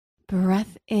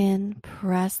 Breath in,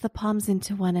 press the palms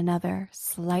into one another,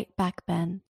 slight back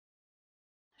bend.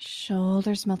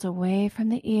 Shoulders melt away from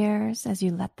the ears as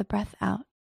you let the breath out.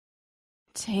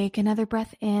 Take another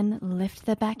breath in, lift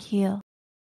the back heel.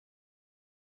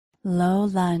 Low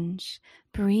lunge.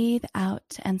 Breathe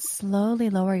out and slowly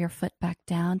lower your foot back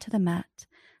down to the mat.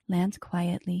 Land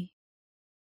quietly.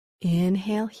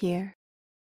 Inhale here.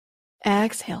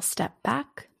 Exhale, step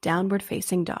back, downward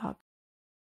facing dog.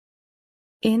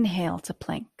 Inhale to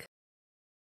plank.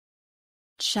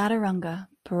 Chaturanga,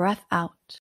 breath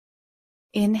out.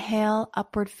 Inhale,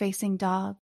 upward facing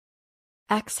dog.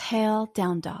 Exhale,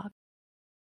 down dog.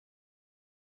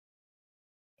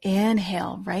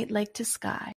 Inhale, right leg to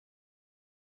sky.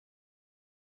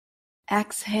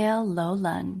 Exhale, low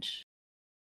lunge.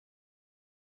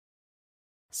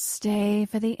 Stay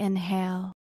for the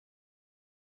inhale.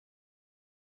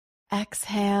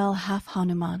 Exhale, half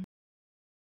Hanuman.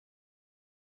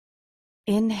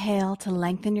 Inhale to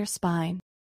lengthen your spine.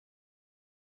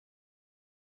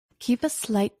 Keep a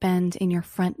slight bend in your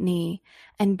front knee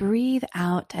and breathe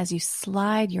out as you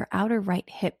slide your outer right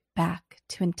hip back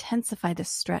to intensify the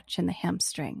stretch in the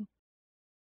hamstring.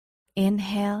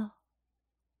 Inhale,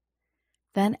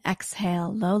 then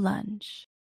exhale, low lunge.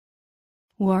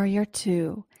 Warrior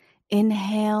 2.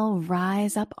 Inhale,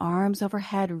 rise up, arms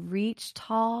overhead, reach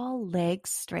tall, legs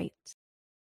straight.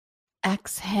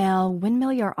 Exhale,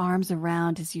 windmill your arms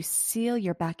around as you seal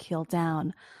your back heel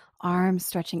down, arms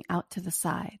stretching out to the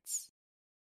sides.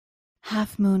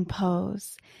 Half moon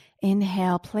pose.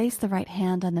 Inhale, place the right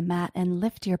hand on the mat and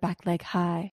lift your back leg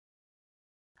high.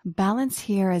 Balance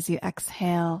here as you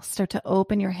exhale. Start to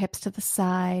open your hips to the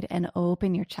side and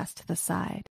open your chest to the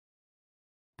side.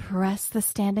 Press the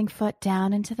standing foot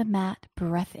down into the mat.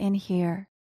 Breath in here.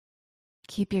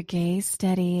 Keep your gaze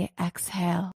steady.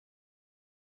 Exhale.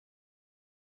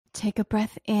 Take a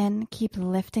breath in. Keep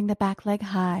lifting the back leg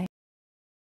high.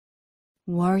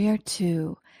 Warrior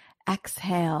 2.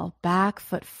 Exhale. Back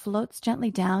foot floats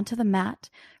gently down to the mat.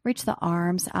 Reach the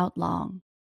arms out long.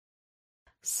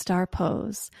 Star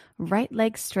pose. Right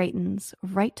leg straightens.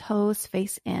 Right toes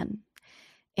face in.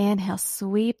 Inhale,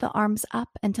 sweep the arms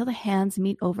up until the hands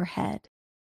meet overhead.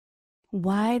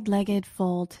 Wide-legged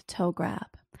fold toe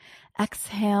grab.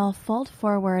 Exhale, fold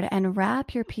forward and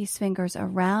wrap your peace fingers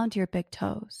around your big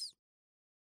toes.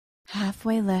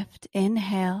 Halfway lift,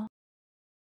 inhale.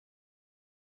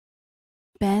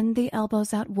 Bend the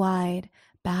elbows out wide,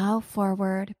 bow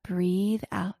forward, breathe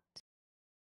out.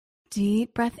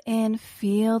 Deep breath in,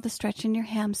 feel the stretch in your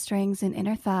hamstrings and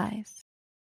inner thighs.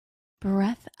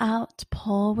 Breath out,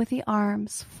 pull with the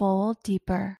arms, fold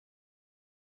deeper.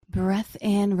 Breath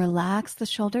in, relax the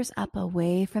shoulders up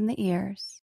away from the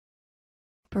ears.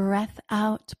 Breath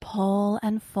out, pull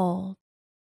and fold.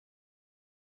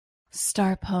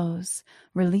 Star pose.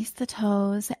 Release the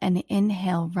toes and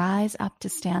inhale, rise up to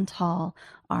stand tall,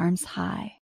 arms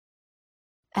high.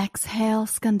 Exhale,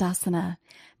 Skandasana.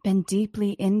 Bend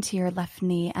deeply into your left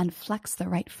knee and flex the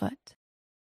right foot.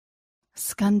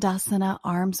 Skandasana,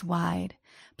 arms wide.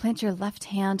 Plant your left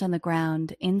hand on the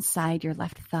ground inside your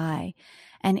left thigh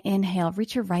and inhale,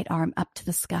 reach your right arm up to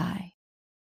the sky.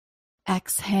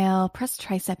 Exhale, press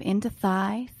tricep into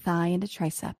thigh, thigh into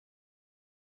tricep.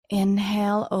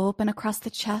 Inhale, open across the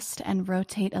chest and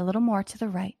rotate a little more to the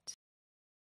right.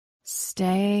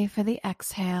 Stay for the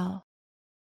exhale.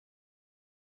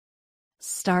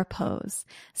 Star pose.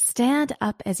 Stand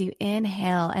up as you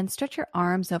inhale and stretch your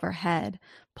arms overhead,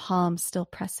 palms still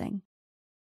pressing.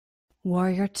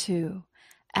 Warrior 2.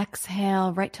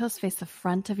 Exhale, right toes face the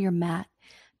front of your mat.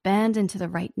 Bend into the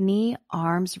right knee,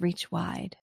 arms reach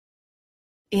wide.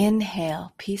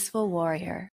 Inhale, peaceful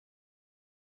warrior.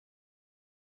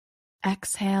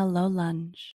 Exhale, low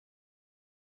lunge.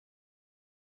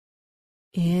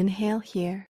 Inhale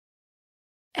here.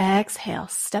 Exhale,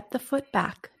 step the foot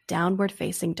back, downward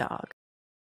facing dog.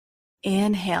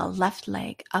 Inhale, left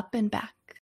leg up and back.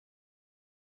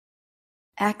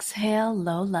 Exhale,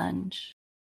 low lunge.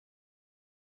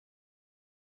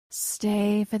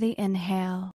 Stay for the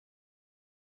inhale.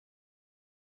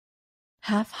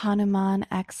 Half Hanuman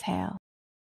exhale.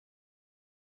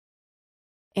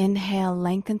 Inhale,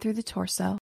 lengthen through the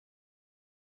torso.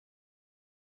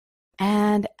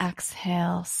 And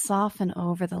exhale, soften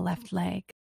over the left leg.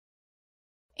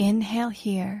 Inhale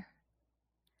here.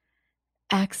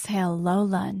 Exhale, low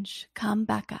lunge, come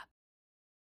back up.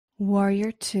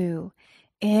 Warrior two.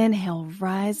 Inhale,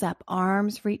 rise up,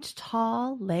 arms reach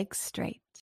tall, legs straight.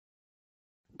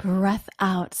 Breath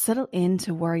out, settle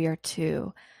into warrior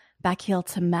two. Back heel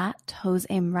to mat, toes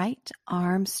aim right,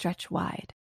 arms stretch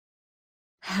wide.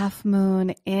 Half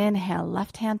moon, inhale,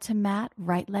 left hand to mat,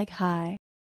 right leg high.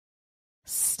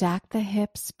 Stack the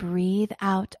hips, breathe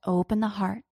out, open the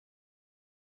heart.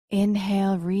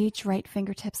 Inhale, reach right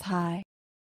fingertips high.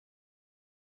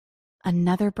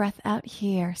 Another breath out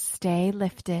here, stay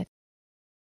lifted.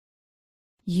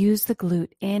 Use the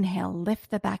glute, inhale, lift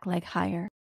the back leg higher.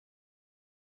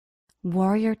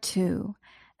 Warrior two.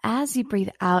 As you breathe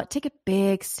out, take a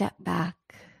big step back.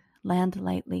 Land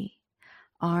lightly.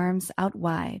 Arms out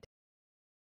wide.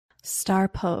 Star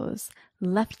pose.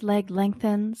 Left leg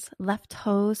lengthens, left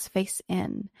toes face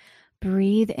in.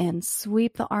 Breathe in,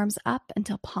 sweep the arms up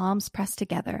until palms press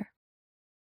together.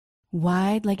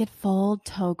 Wide-legged fold,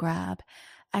 toe grab.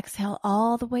 Exhale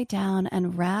all the way down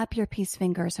and wrap your peace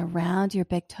fingers around your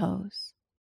big toes.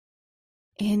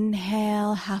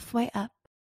 Inhale, halfway up.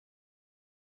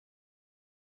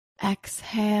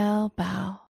 Exhale,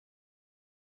 bow.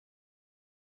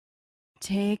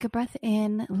 Take a breath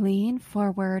in, lean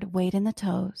forward, weight in the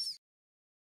toes.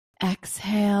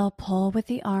 Exhale, pull with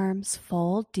the arms,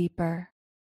 fold deeper.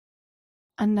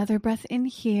 Another breath in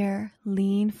here,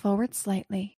 lean forward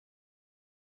slightly.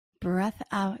 Breath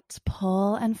out,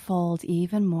 pull and fold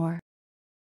even more.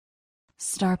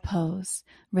 Star pose,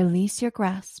 release your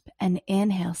grasp and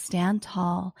inhale, stand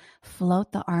tall,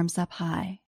 float the arms up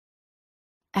high.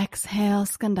 Exhale,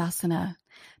 Skandasana.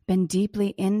 Bend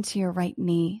deeply into your right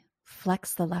knee.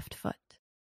 Flex the left foot.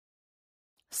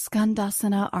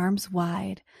 Skandasana, arms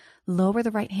wide. Lower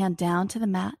the right hand down to the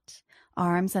mat.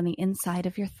 Arms on the inside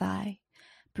of your thigh.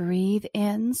 Breathe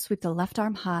in, sweep the left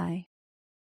arm high.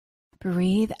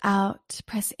 Breathe out,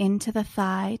 press into the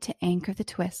thigh to anchor the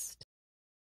twist.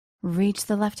 Reach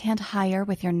the left hand higher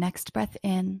with your next breath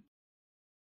in.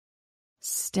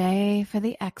 Stay for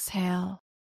the exhale.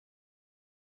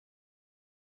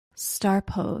 Star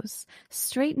pose.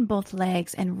 Straighten both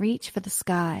legs and reach for the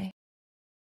sky.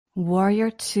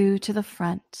 Warrior two to the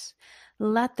front.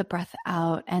 Let the breath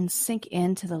out and sink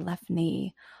into the left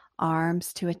knee,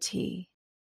 arms to a T.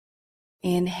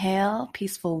 Inhale,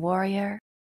 peaceful warrior.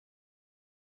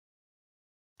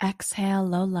 Exhale,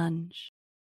 low lunge.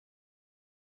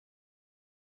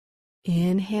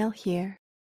 Inhale here.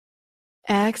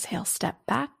 Exhale, step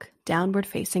back, downward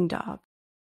facing dog.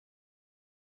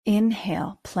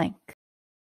 Inhale, plank.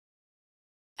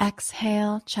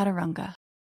 Exhale, chaturanga.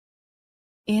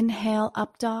 Inhale,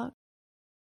 up dog.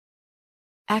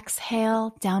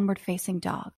 Exhale, downward facing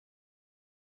dog.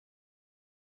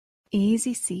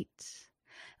 Easy seat.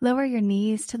 Lower your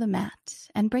knees to the mat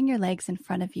and bring your legs in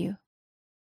front of you.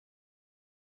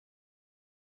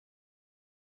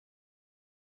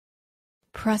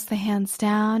 Press the hands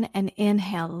down and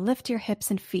inhale, lift your hips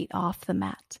and feet off the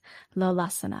mat.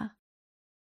 Lolasana.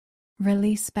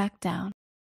 Release back down.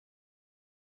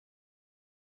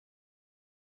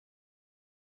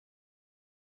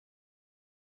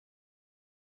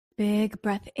 Big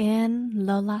breath in,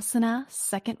 Lolasana,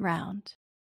 second round.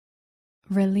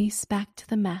 Release back to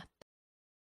the mat.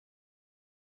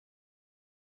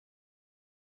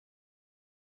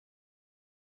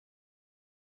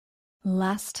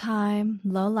 Last time,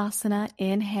 Lolasana,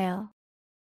 inhale.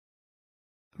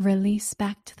 Release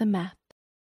back to the mat.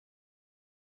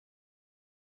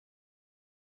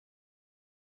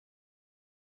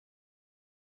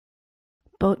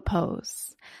 Boat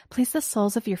pose. Place the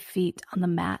soles of your feet on the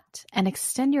mat and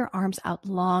extend your arms out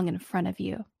long in front of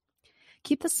you.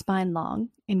 Keep the spine long,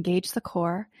 engage the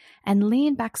core, and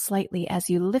lean back slightly as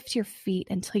you lift your feet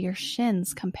until your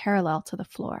shins come parallel to the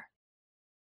floor.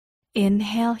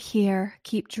 Inhale here,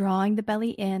 keep drawing the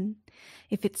belly in.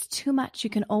 If it's too much, you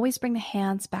can always bring the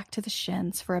hands back to the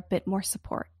shins for a bit more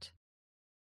support.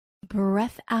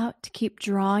 Breath out, keep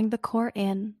drawing the core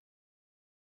in.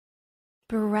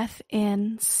 Breath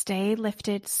in, stay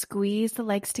lifted, squeeze the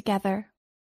legs together.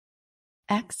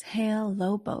 Exhale,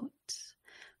 low boat.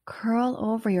 Curl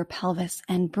over your pelvis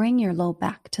and bring your low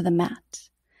back to the mat.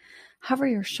 Hover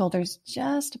your shoulders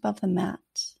just above the mat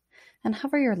and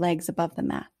hover your legs above the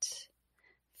mat.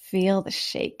 Feel the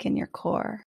shake in your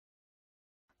core.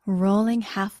 Rolling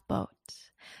half boat.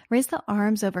 Raise the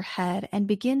arms overhead and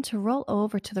begin to roll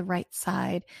over to the right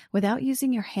side without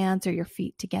using your hands or your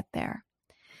feet to get there.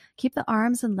 Keep the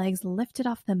arms and legs lifted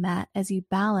off the mat as you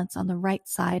balance on the right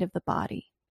side of the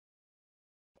body.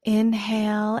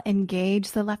 Inhale,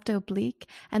 engage the left oblique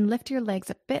and lift your legs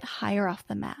a bit higher off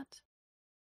the mat.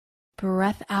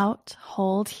 Breath out,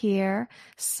 hold here,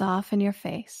 soften your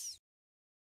face.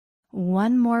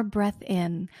 One more breath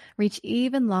in, reach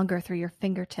even longer through your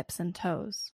fingertips and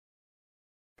toes.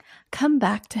 Come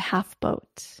back to half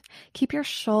boat. Keep your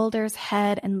shoulders,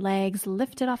 head, and legs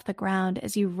lifted off the ground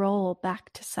as you roll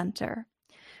back to center.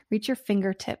 Reach your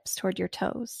fingertips toward your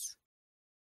toes.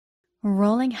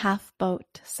 Rolling half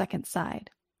boat, second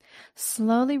side.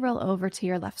 Slowly roll over to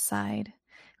your left side,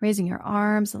 raising your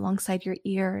arms alongside your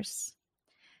ears.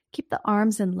 Keep the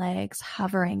arms and legs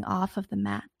hovering off of the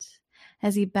mat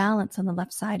as you balance on the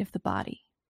left side of the body.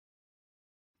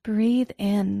 Breathe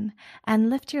in and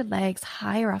lift your legs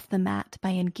higher off the mat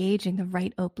by engaging the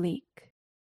right oblique.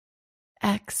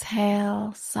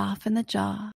 Exhale, soften the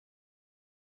jaw.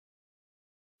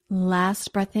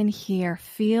 Last breath in here.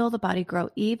 Feel the body grow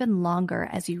even longer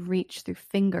as you reach through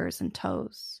fingers and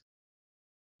toes.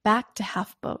 Back to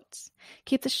half boat.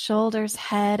 Keep the shoulders,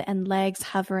 head, and legs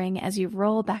hovering as you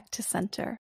roll back to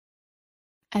center.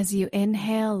 As you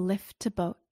inhale, lift to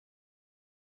boat.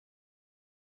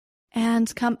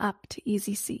 And come up to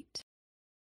easy seat.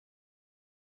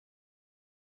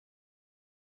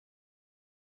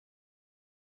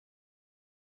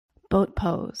 Boat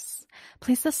pose.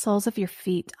 Place the soles of your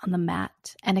feet on the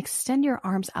mat and extend your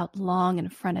arms out long in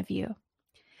front of you.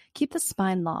 Keep the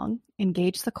spine long,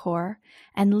 engage the core,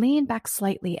 and lean back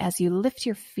slightly as you lift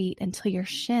your feet until your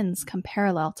shins come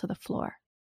parallel to the floor.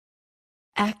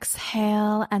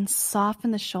 Exhale and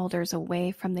soften the shoulders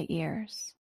away from the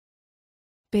ears.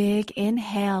 Big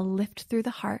inhale, lift through the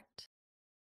heart.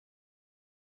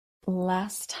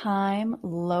 Last time,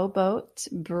 low boat,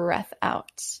 breath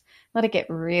out. Let it get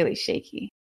really shaky.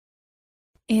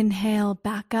 Inhale,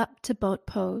 back up to boat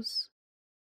pose.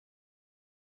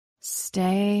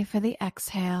 Stay for the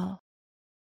exhale.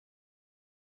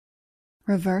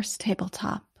 Reverse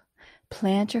tabletop.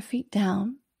 Plant your feet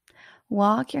down.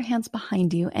 Walk your hands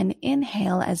behind you and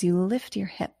inhale as you lift your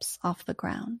hips off the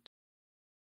ground.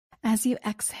 As you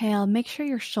exhale, make sure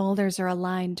your shoulders are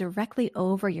aligned directly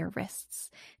over your wrists,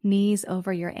 knees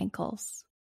over your ankles.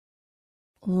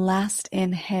 Last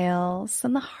inhale,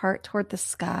 send the heart toward the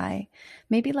sky.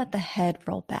 Maybe let the head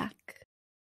roll back.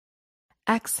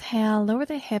 Exhale, lower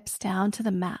the hips down to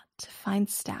the mat to find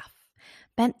staff.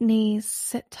 Bent knees,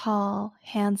 sit tall,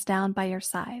 hands down by your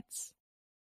sides.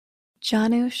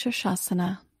 Janu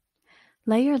Shirshasana.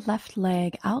 Lay your left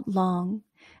leg out long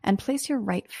and place your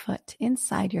right foot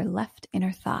inside your left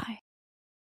inner thigh.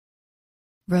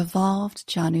 Revolved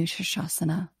Janu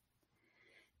Shirshasana.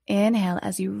 Inhale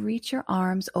as you reach your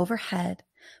arms overhead,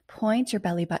 point your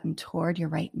belly button toward your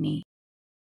right knee.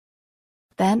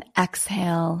 Then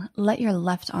exhale, let your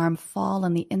left arm fall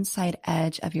on the inside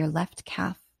edge of your left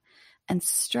calf and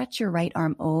stretch your right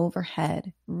arm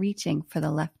overhead, reaching for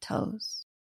the left toes.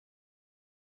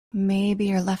 Maybe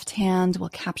your left hand will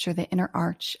capture the inner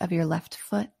arch of your left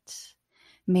foot.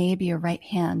 Maybe your right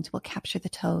hand will capture the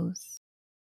toes.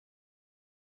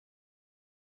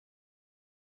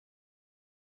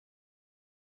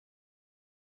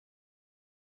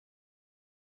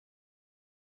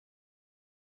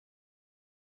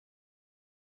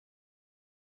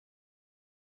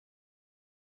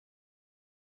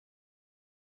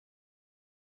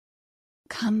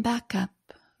 Come back up,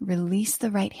 release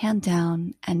the right hand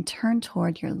down, and turn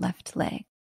toward your left leg.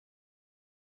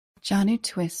 Janu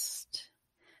twist.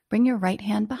 Bring your right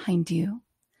hand behind you,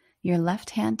 your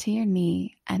left hand to your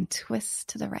knee, and twist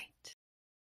to the right.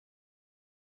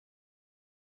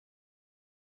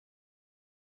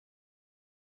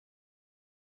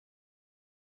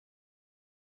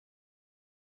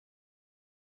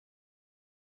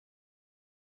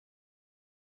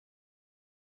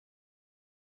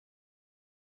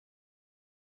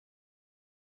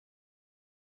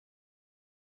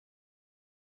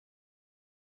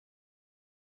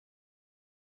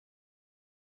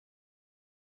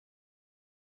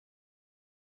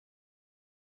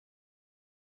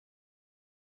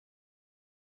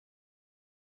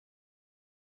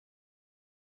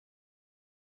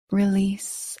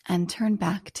 Release and turn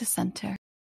back to center.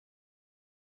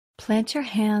 Plant your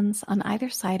hands on either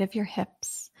side of your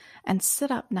hips and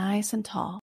sit up nice and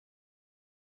tall.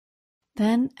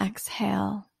 Then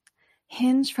exhale,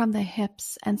 hinge from the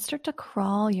hips and start to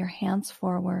crawl your hands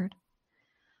forward.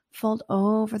 Fold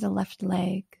over the left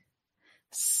leg.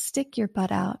 Stick your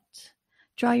butt out.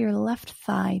 Draw your left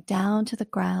thigh down to the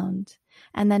ground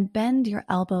and then bend your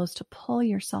elbows to pull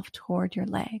yourself toward your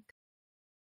leg.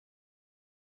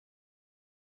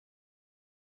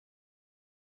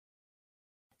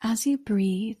 As you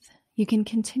breathe, you can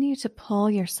continue to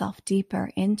pull yourself deeper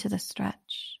into the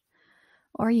stretch,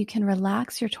 or you can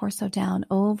relax your torso down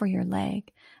over your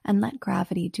leg and let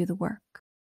gravity do the work.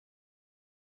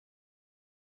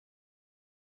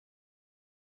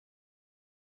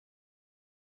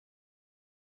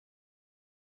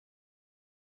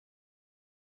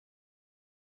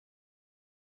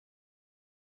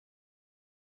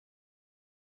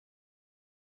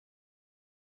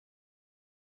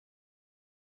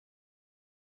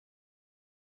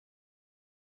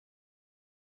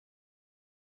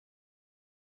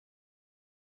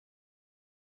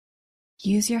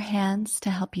 Use your hands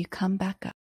to help you come back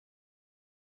up.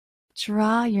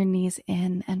 Draw your knees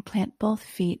in and plant both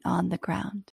feet on the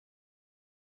ground.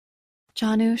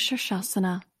 Janu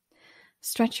Shirshasana.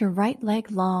 Stretch your right leg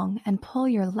long and pull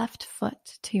your left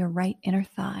foot to your right inner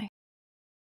thigh.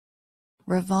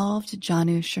 Revolved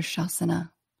Janu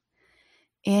Shirshasana.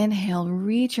 Inhale,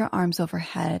 reach your arms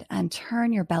overhead and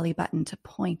turn your belly button to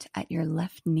point at your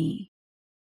left knee.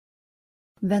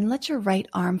 Then let your right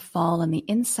arm fall on the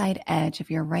inside edge of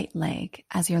your right leg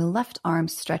as your left arm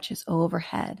stretches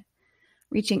overhead,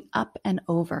 reaching up and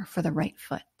over for the right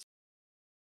foot.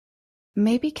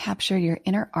 Maybe capture your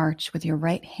inner arch with your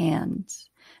right hand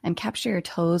and capture your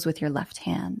toes with your left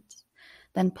hand.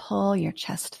 Then pull your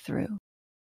chest through.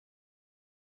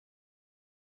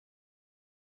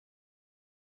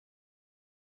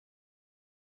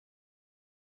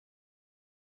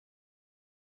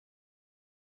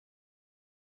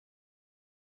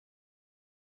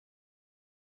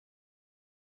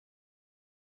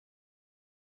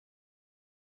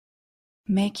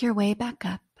 Make your way back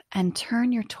up and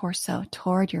turn your torso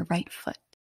toward your right foot.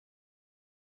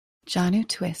 Janu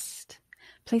twist.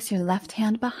 Place your left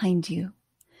hand behind you.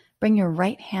 Bring your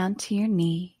right hand to your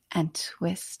knee and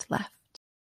twist left.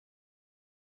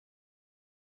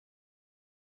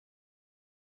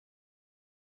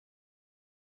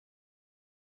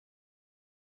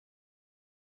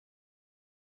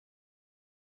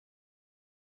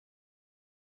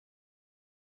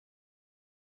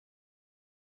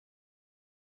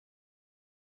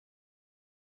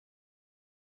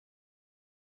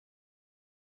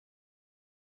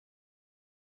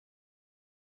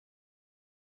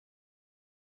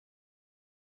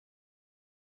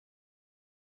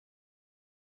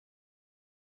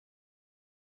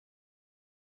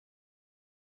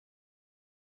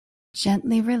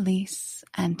 Gently release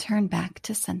and turn back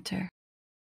to center.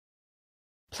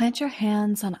 Plant your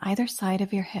hands on either side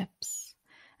of your hips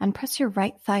and press your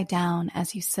right thigh down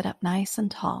as you sit up nice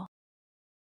and tall.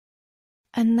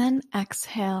 And then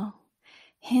exhale.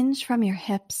 Hinge from your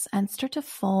hips and start to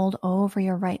fold over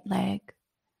your right leg.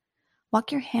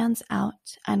 Walk your hands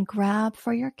out and grab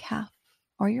for your calf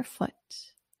or your foot.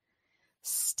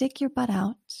 Stick your butt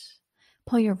out.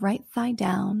 Pull your right thigh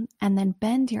down and then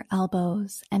bend your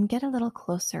elbows and get a little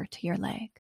closer to your leg.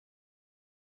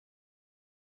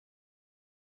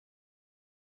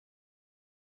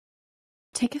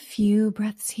 Take a few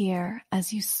breaths here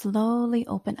as you slowly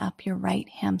open up your right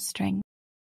hamstring.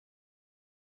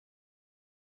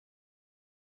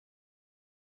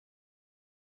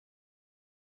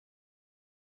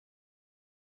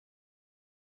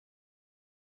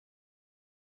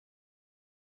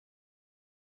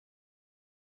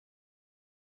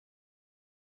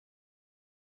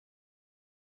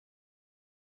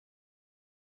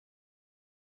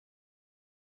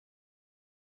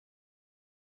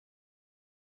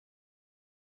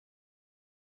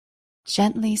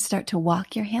 Gently start to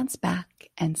walk your hands back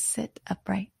and sit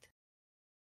upright.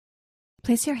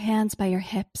 Place your hands by your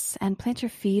hips and plant your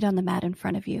feet on the mat in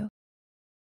front of you.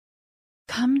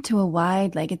 Come to a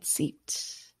wide-legged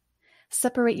seat.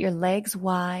 Separate your legs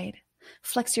wide.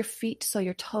 Flex your feet so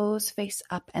your toes face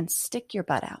up and stick your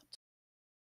butt out.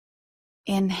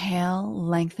 Inhale,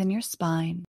 lengthen your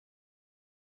spine.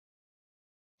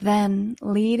 Then,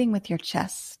 leading with your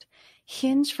chest,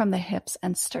 hinge from the hips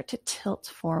and start to tilt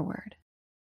forward.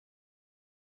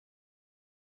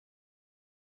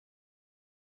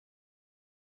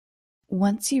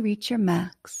 Once you reach your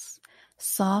max,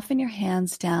 soften your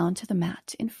hands down to the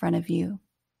mat in front of you.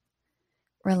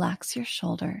 Relax your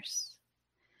shoulders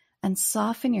and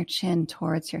soften your chin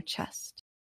towards your chest.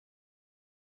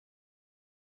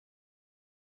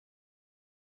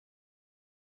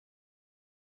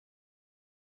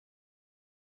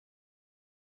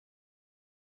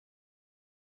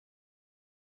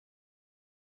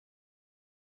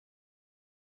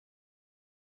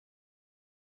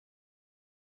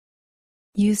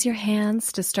 Use your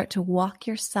hands to start to walk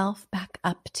yourself back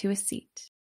up to a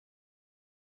seat.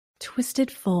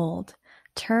 Twisted fold,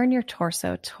 Turn your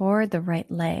torso toward the right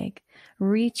leg.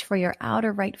 Reach for your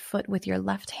outer right foot with your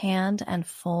left hand and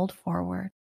fold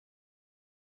forward.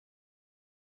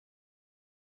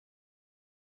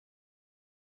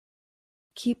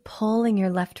 Keep pulling your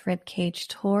left rib cage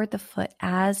toward the foot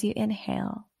as you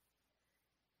inhale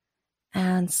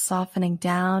and softening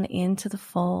down into the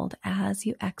fold as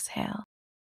you exhale.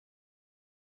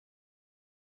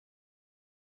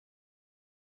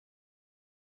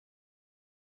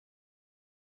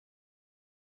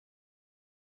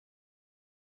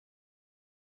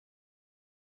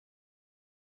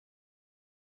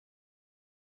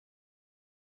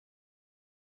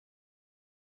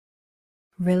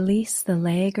 Release the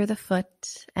leg or the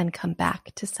foot and come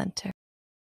back to center.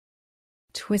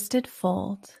 Twisted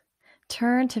fold.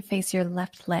 Turn to face your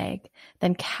left leg,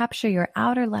 then capture your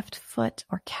outer left foot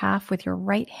or calf with your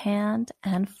right hand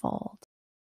and fold.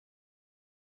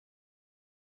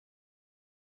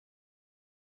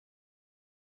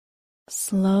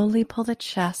 Slowly pull the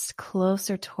chest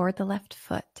closer toward the left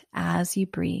foot as you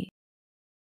breathe.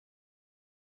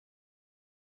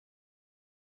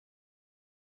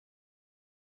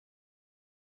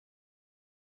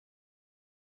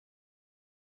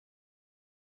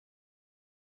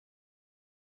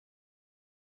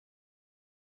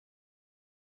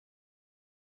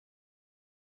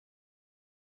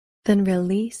 Then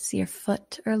release your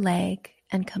foot or leg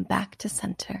and come back to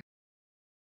center.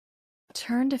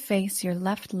 Turn to face your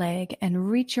left leg and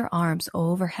reach your arms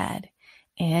overhead.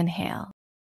 Inhale.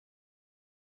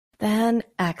 Then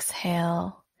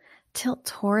exhale. Tilt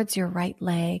towards your right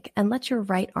leg and let your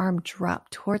right arm drop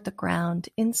toward the ground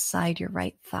inside your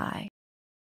right thigh.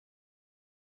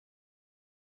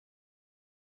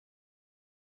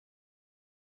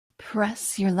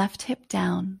 Press your left hip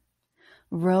down.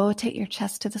 Rotate your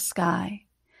chest to the sky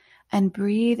and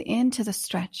breathe into the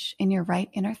stretch in your right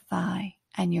inner thigh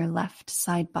and your left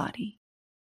side body.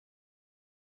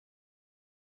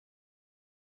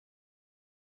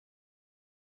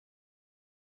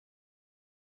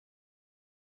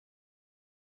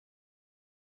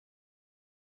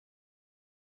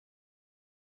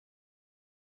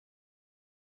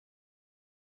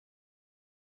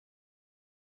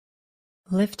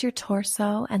 Lift your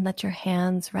torso and let your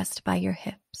hands rest by your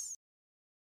hips.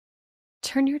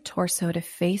 Turn your torso to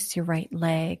face your right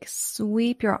leg.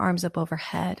 Sweep your arms up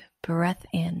overhead. Breath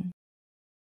in.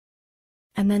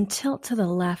 And then tilt to the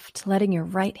left, letting your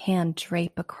right hand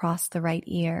drape across the right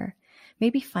ear,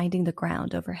 maybe finding the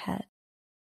ground overhead.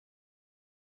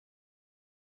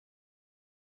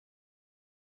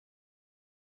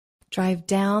 Drive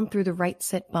down through the right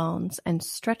sit bones and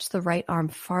stretch the right arm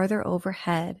farther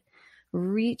overhead.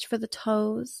 Reach for the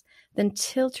toes, then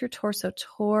tilt your torso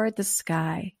toward the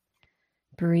sky.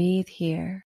 Breathe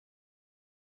here.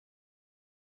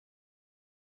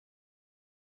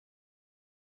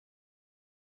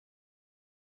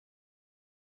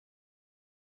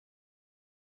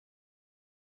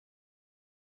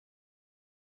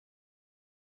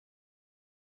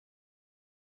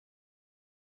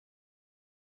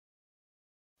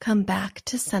 Come back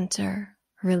to center.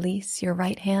 Release your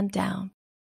right hand down.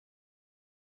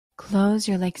 Close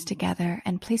your legs together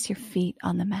and place your feet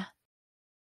on the mat.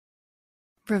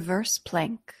 Reverse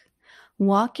plank.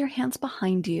 Walk your hands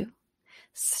behind you.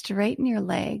 Straighten your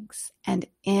legs and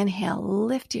inhale,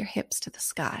 lift your hips to the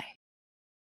sky.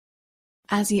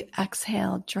 As you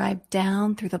exhale, drive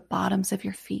down through the bottoms of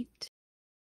your feet.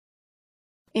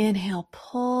 Inhale,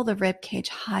 pull the rib cage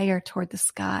higher toward the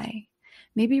sky.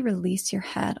 Maybe release your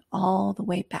head all the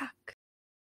way back.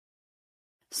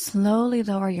 Slowly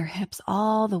lower your hips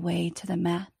all the way to the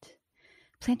mat.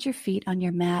 Plant your feet on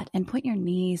your mat and point your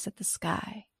knees at the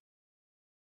sky.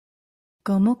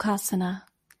 Gomukhasana.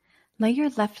 Lay your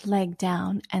left leg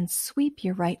down and sweep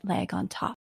your right leg on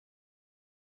top.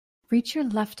 Reach your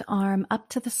left arm up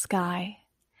to the sky.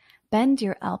 Bend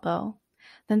your elbow,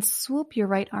 then swoop your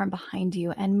right arm behind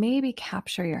you and maybe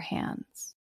capture your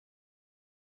hands.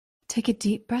 Take a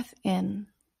deep breath in.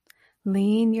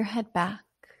 Lean your head back.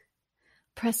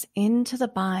 Press into the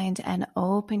bind and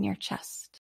open your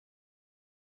chest.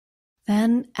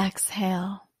 Then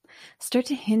exhale. Start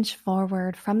to hinge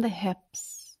forward from the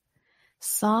hips.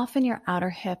 Soften your outer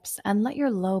hips and let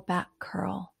your low back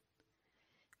curl.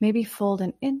 Maybe fold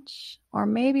an inch or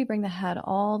maybe bring the head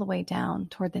all the way down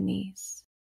toward the knees.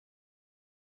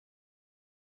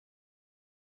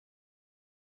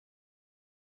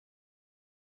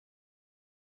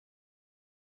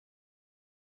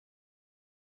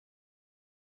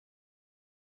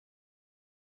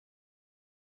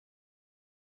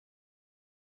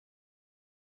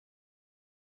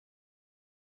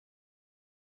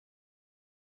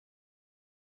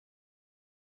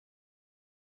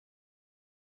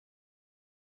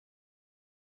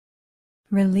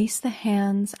 Release the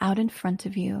hands out in front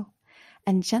of you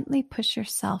and gently push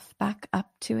yourself back up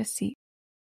to a seat.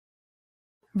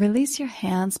 Release your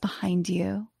hands behind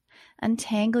you,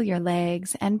 untangle your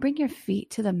legs, and bring your feet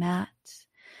to the mat.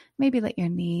 Maybe let your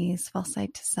knees fall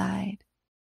side to side.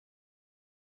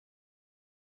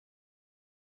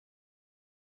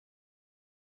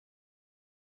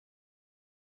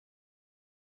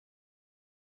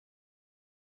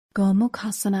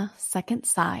 Gomukhasana, second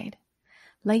side.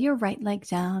 Lay your right leg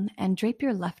down and drape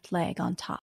your left leg on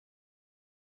top.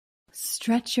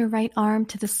 Stretch your right arm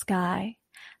to the sky.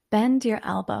 Bend your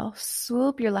elbow,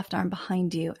 swoop your left arm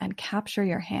behind you, and capture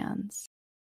your hands.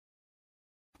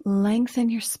 Lengthen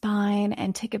your spine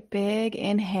and take a big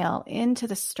inhale into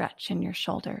the stretch in your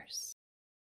shoulders.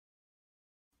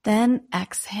 Then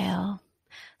exhale.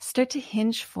 Start to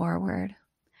hinge forward.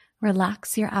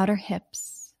 Relax your outer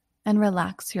hips and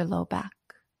relax your low back.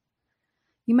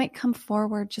 You might come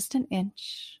forward just an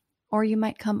inch, or you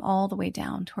might come all the way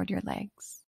down toward your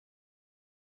legs.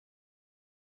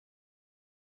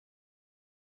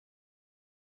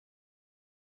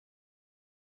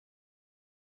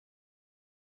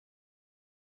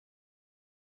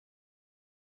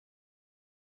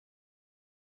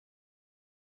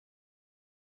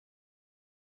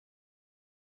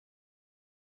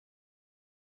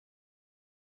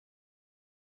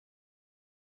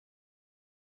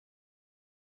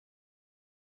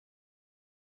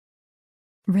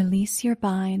 Release your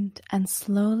bind and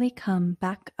slowly come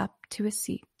back up to a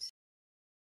seat.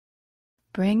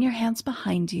 Bring your hands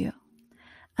behind you.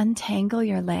 Untangle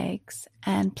your legs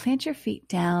and plant your feet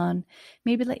down.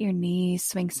 Maybe let your knees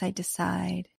swing side to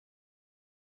side.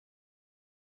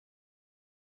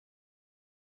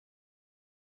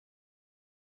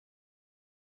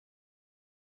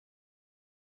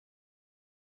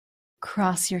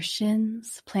 Cross your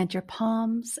shins, plant your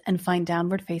palms, and find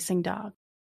downward facing dog.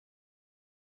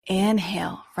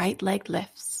 Inhale, right leg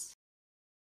lifts.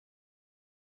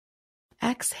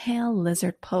 Exhale,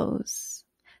 lizard pose.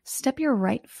 Step your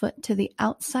right foot to the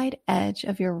outside edge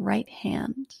of your right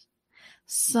hand.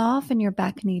 Soften your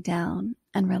back knee down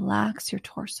and relax your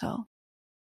torso.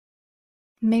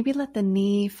 Maybe let the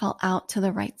knee fall out to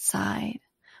the right side,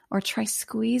 or try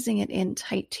squeezing it in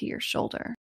tight to your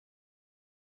shoulder.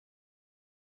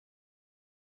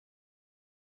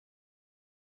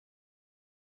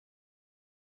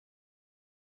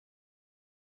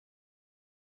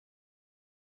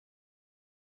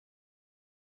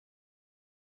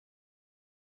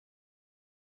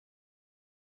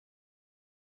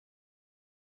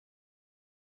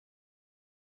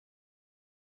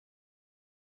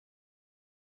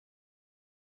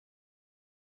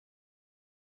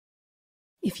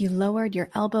 If you lowered your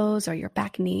elbows or your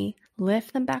back knee,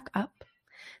 lift them back up.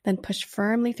 Then push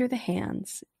firmly through the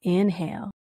hands.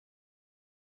 Inhale.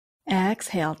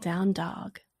 Exhale, down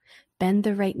dog. Bend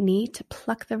the right knee to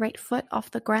pluck the right foot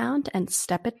off the ground and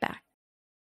step it back.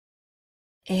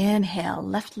 Inhale,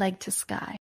 left leg to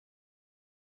sky.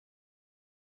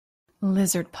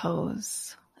 Lizard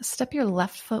pose. Step your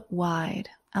left foot wide,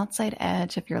 outside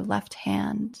edge of your left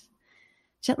hand.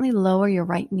 Gently lower your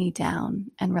right knee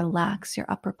down and relax your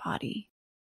upper body.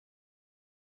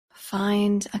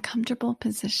 Find a comfortable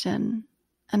position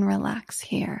and relax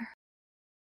here.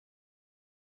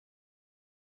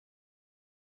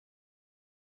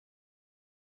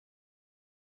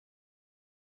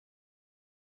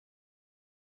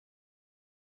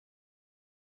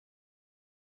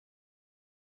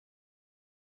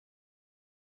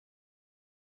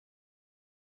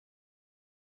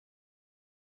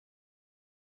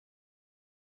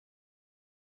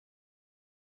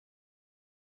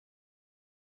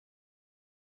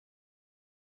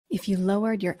 If you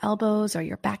lowered your elbows or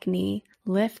your back knee,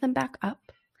 lift them back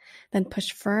up. Then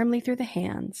push firmly through the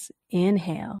hands.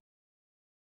 Inhale.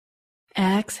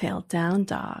 Exhale, down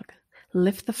dog.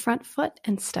 Lift the front foot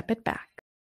and step it back.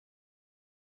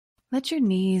 Let your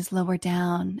knees lower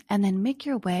down and then make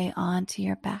your way onto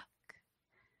your back.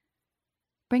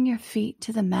 Bring your feet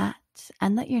to the mat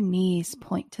and let your knees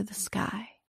point to the sky.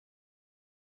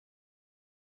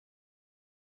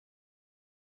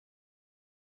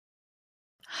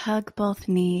 Hug both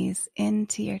knees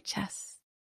into your chest.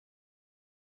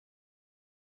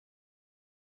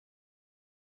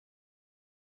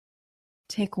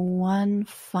 Take one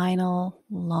final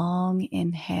long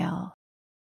inhale.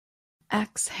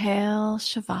 Exhale,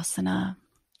 Shavasana.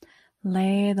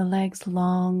 Lay the legs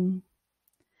long.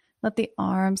 Let the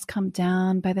arms come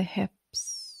down by the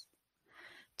hips.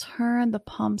 Turn the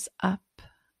palms up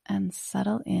and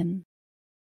settle in.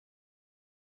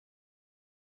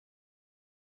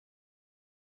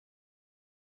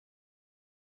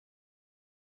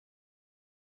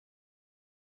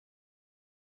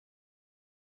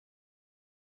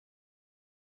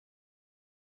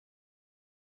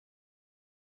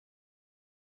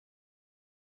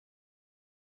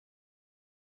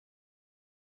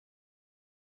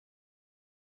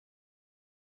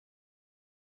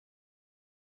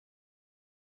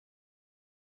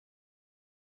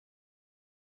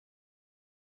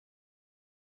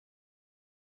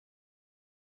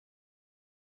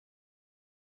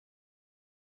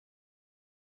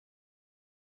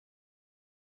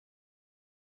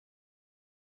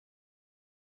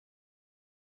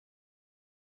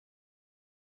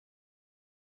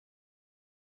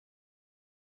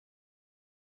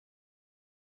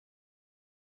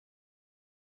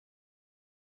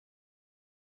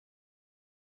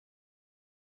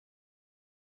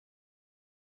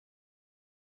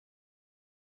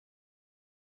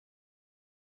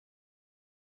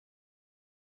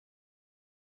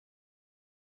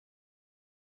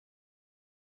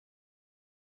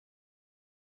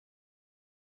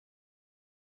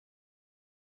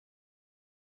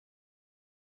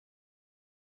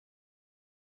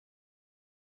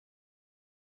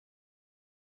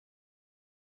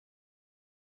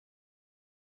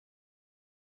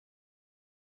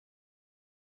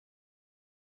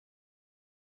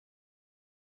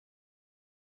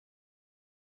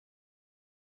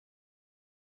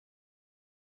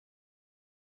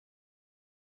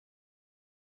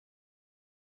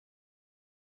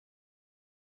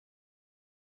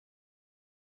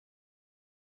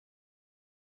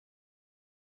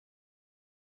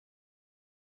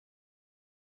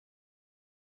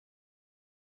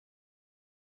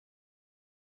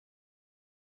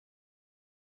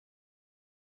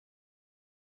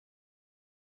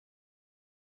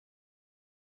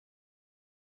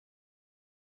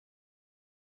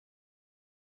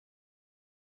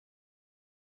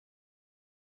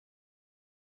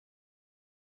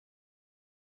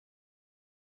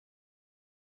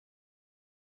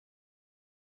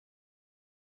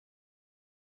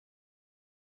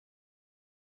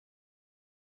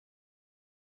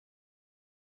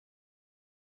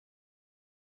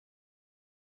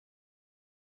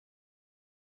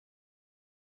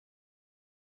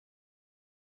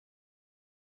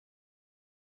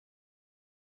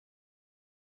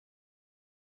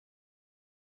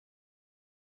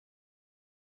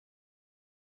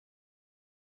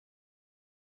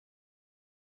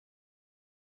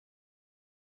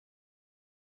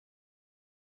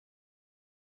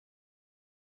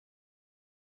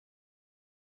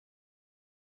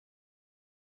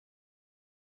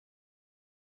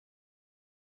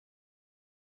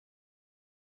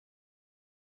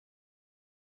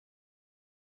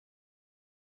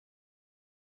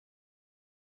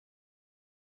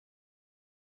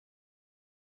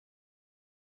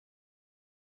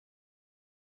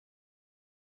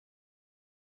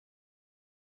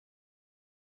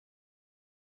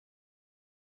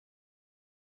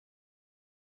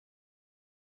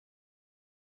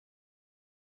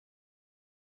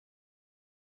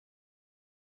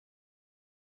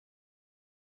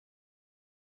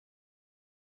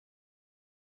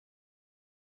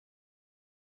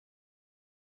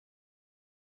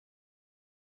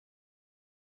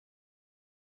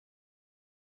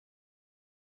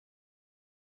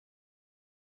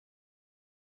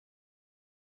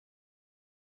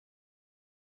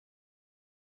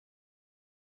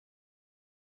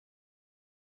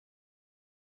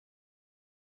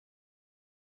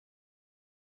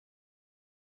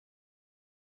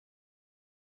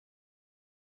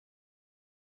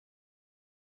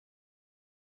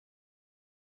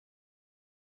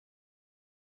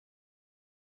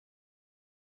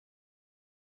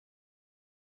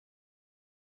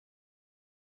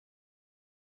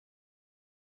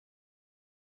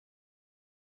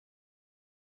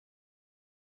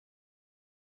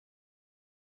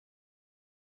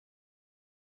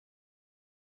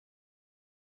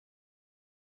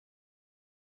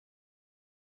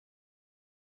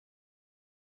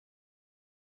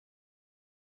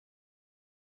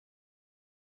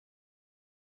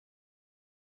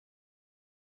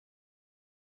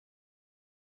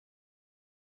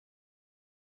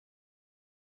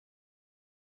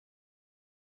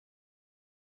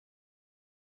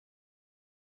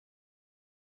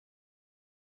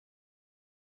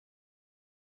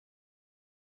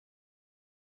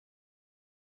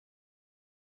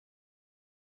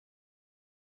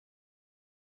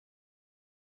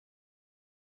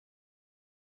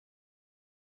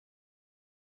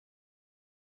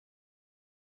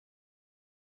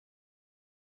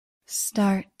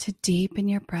 Start to deepen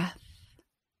your breath.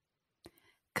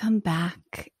 Come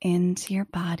back into your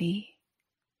body.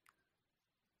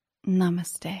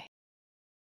 Namaste.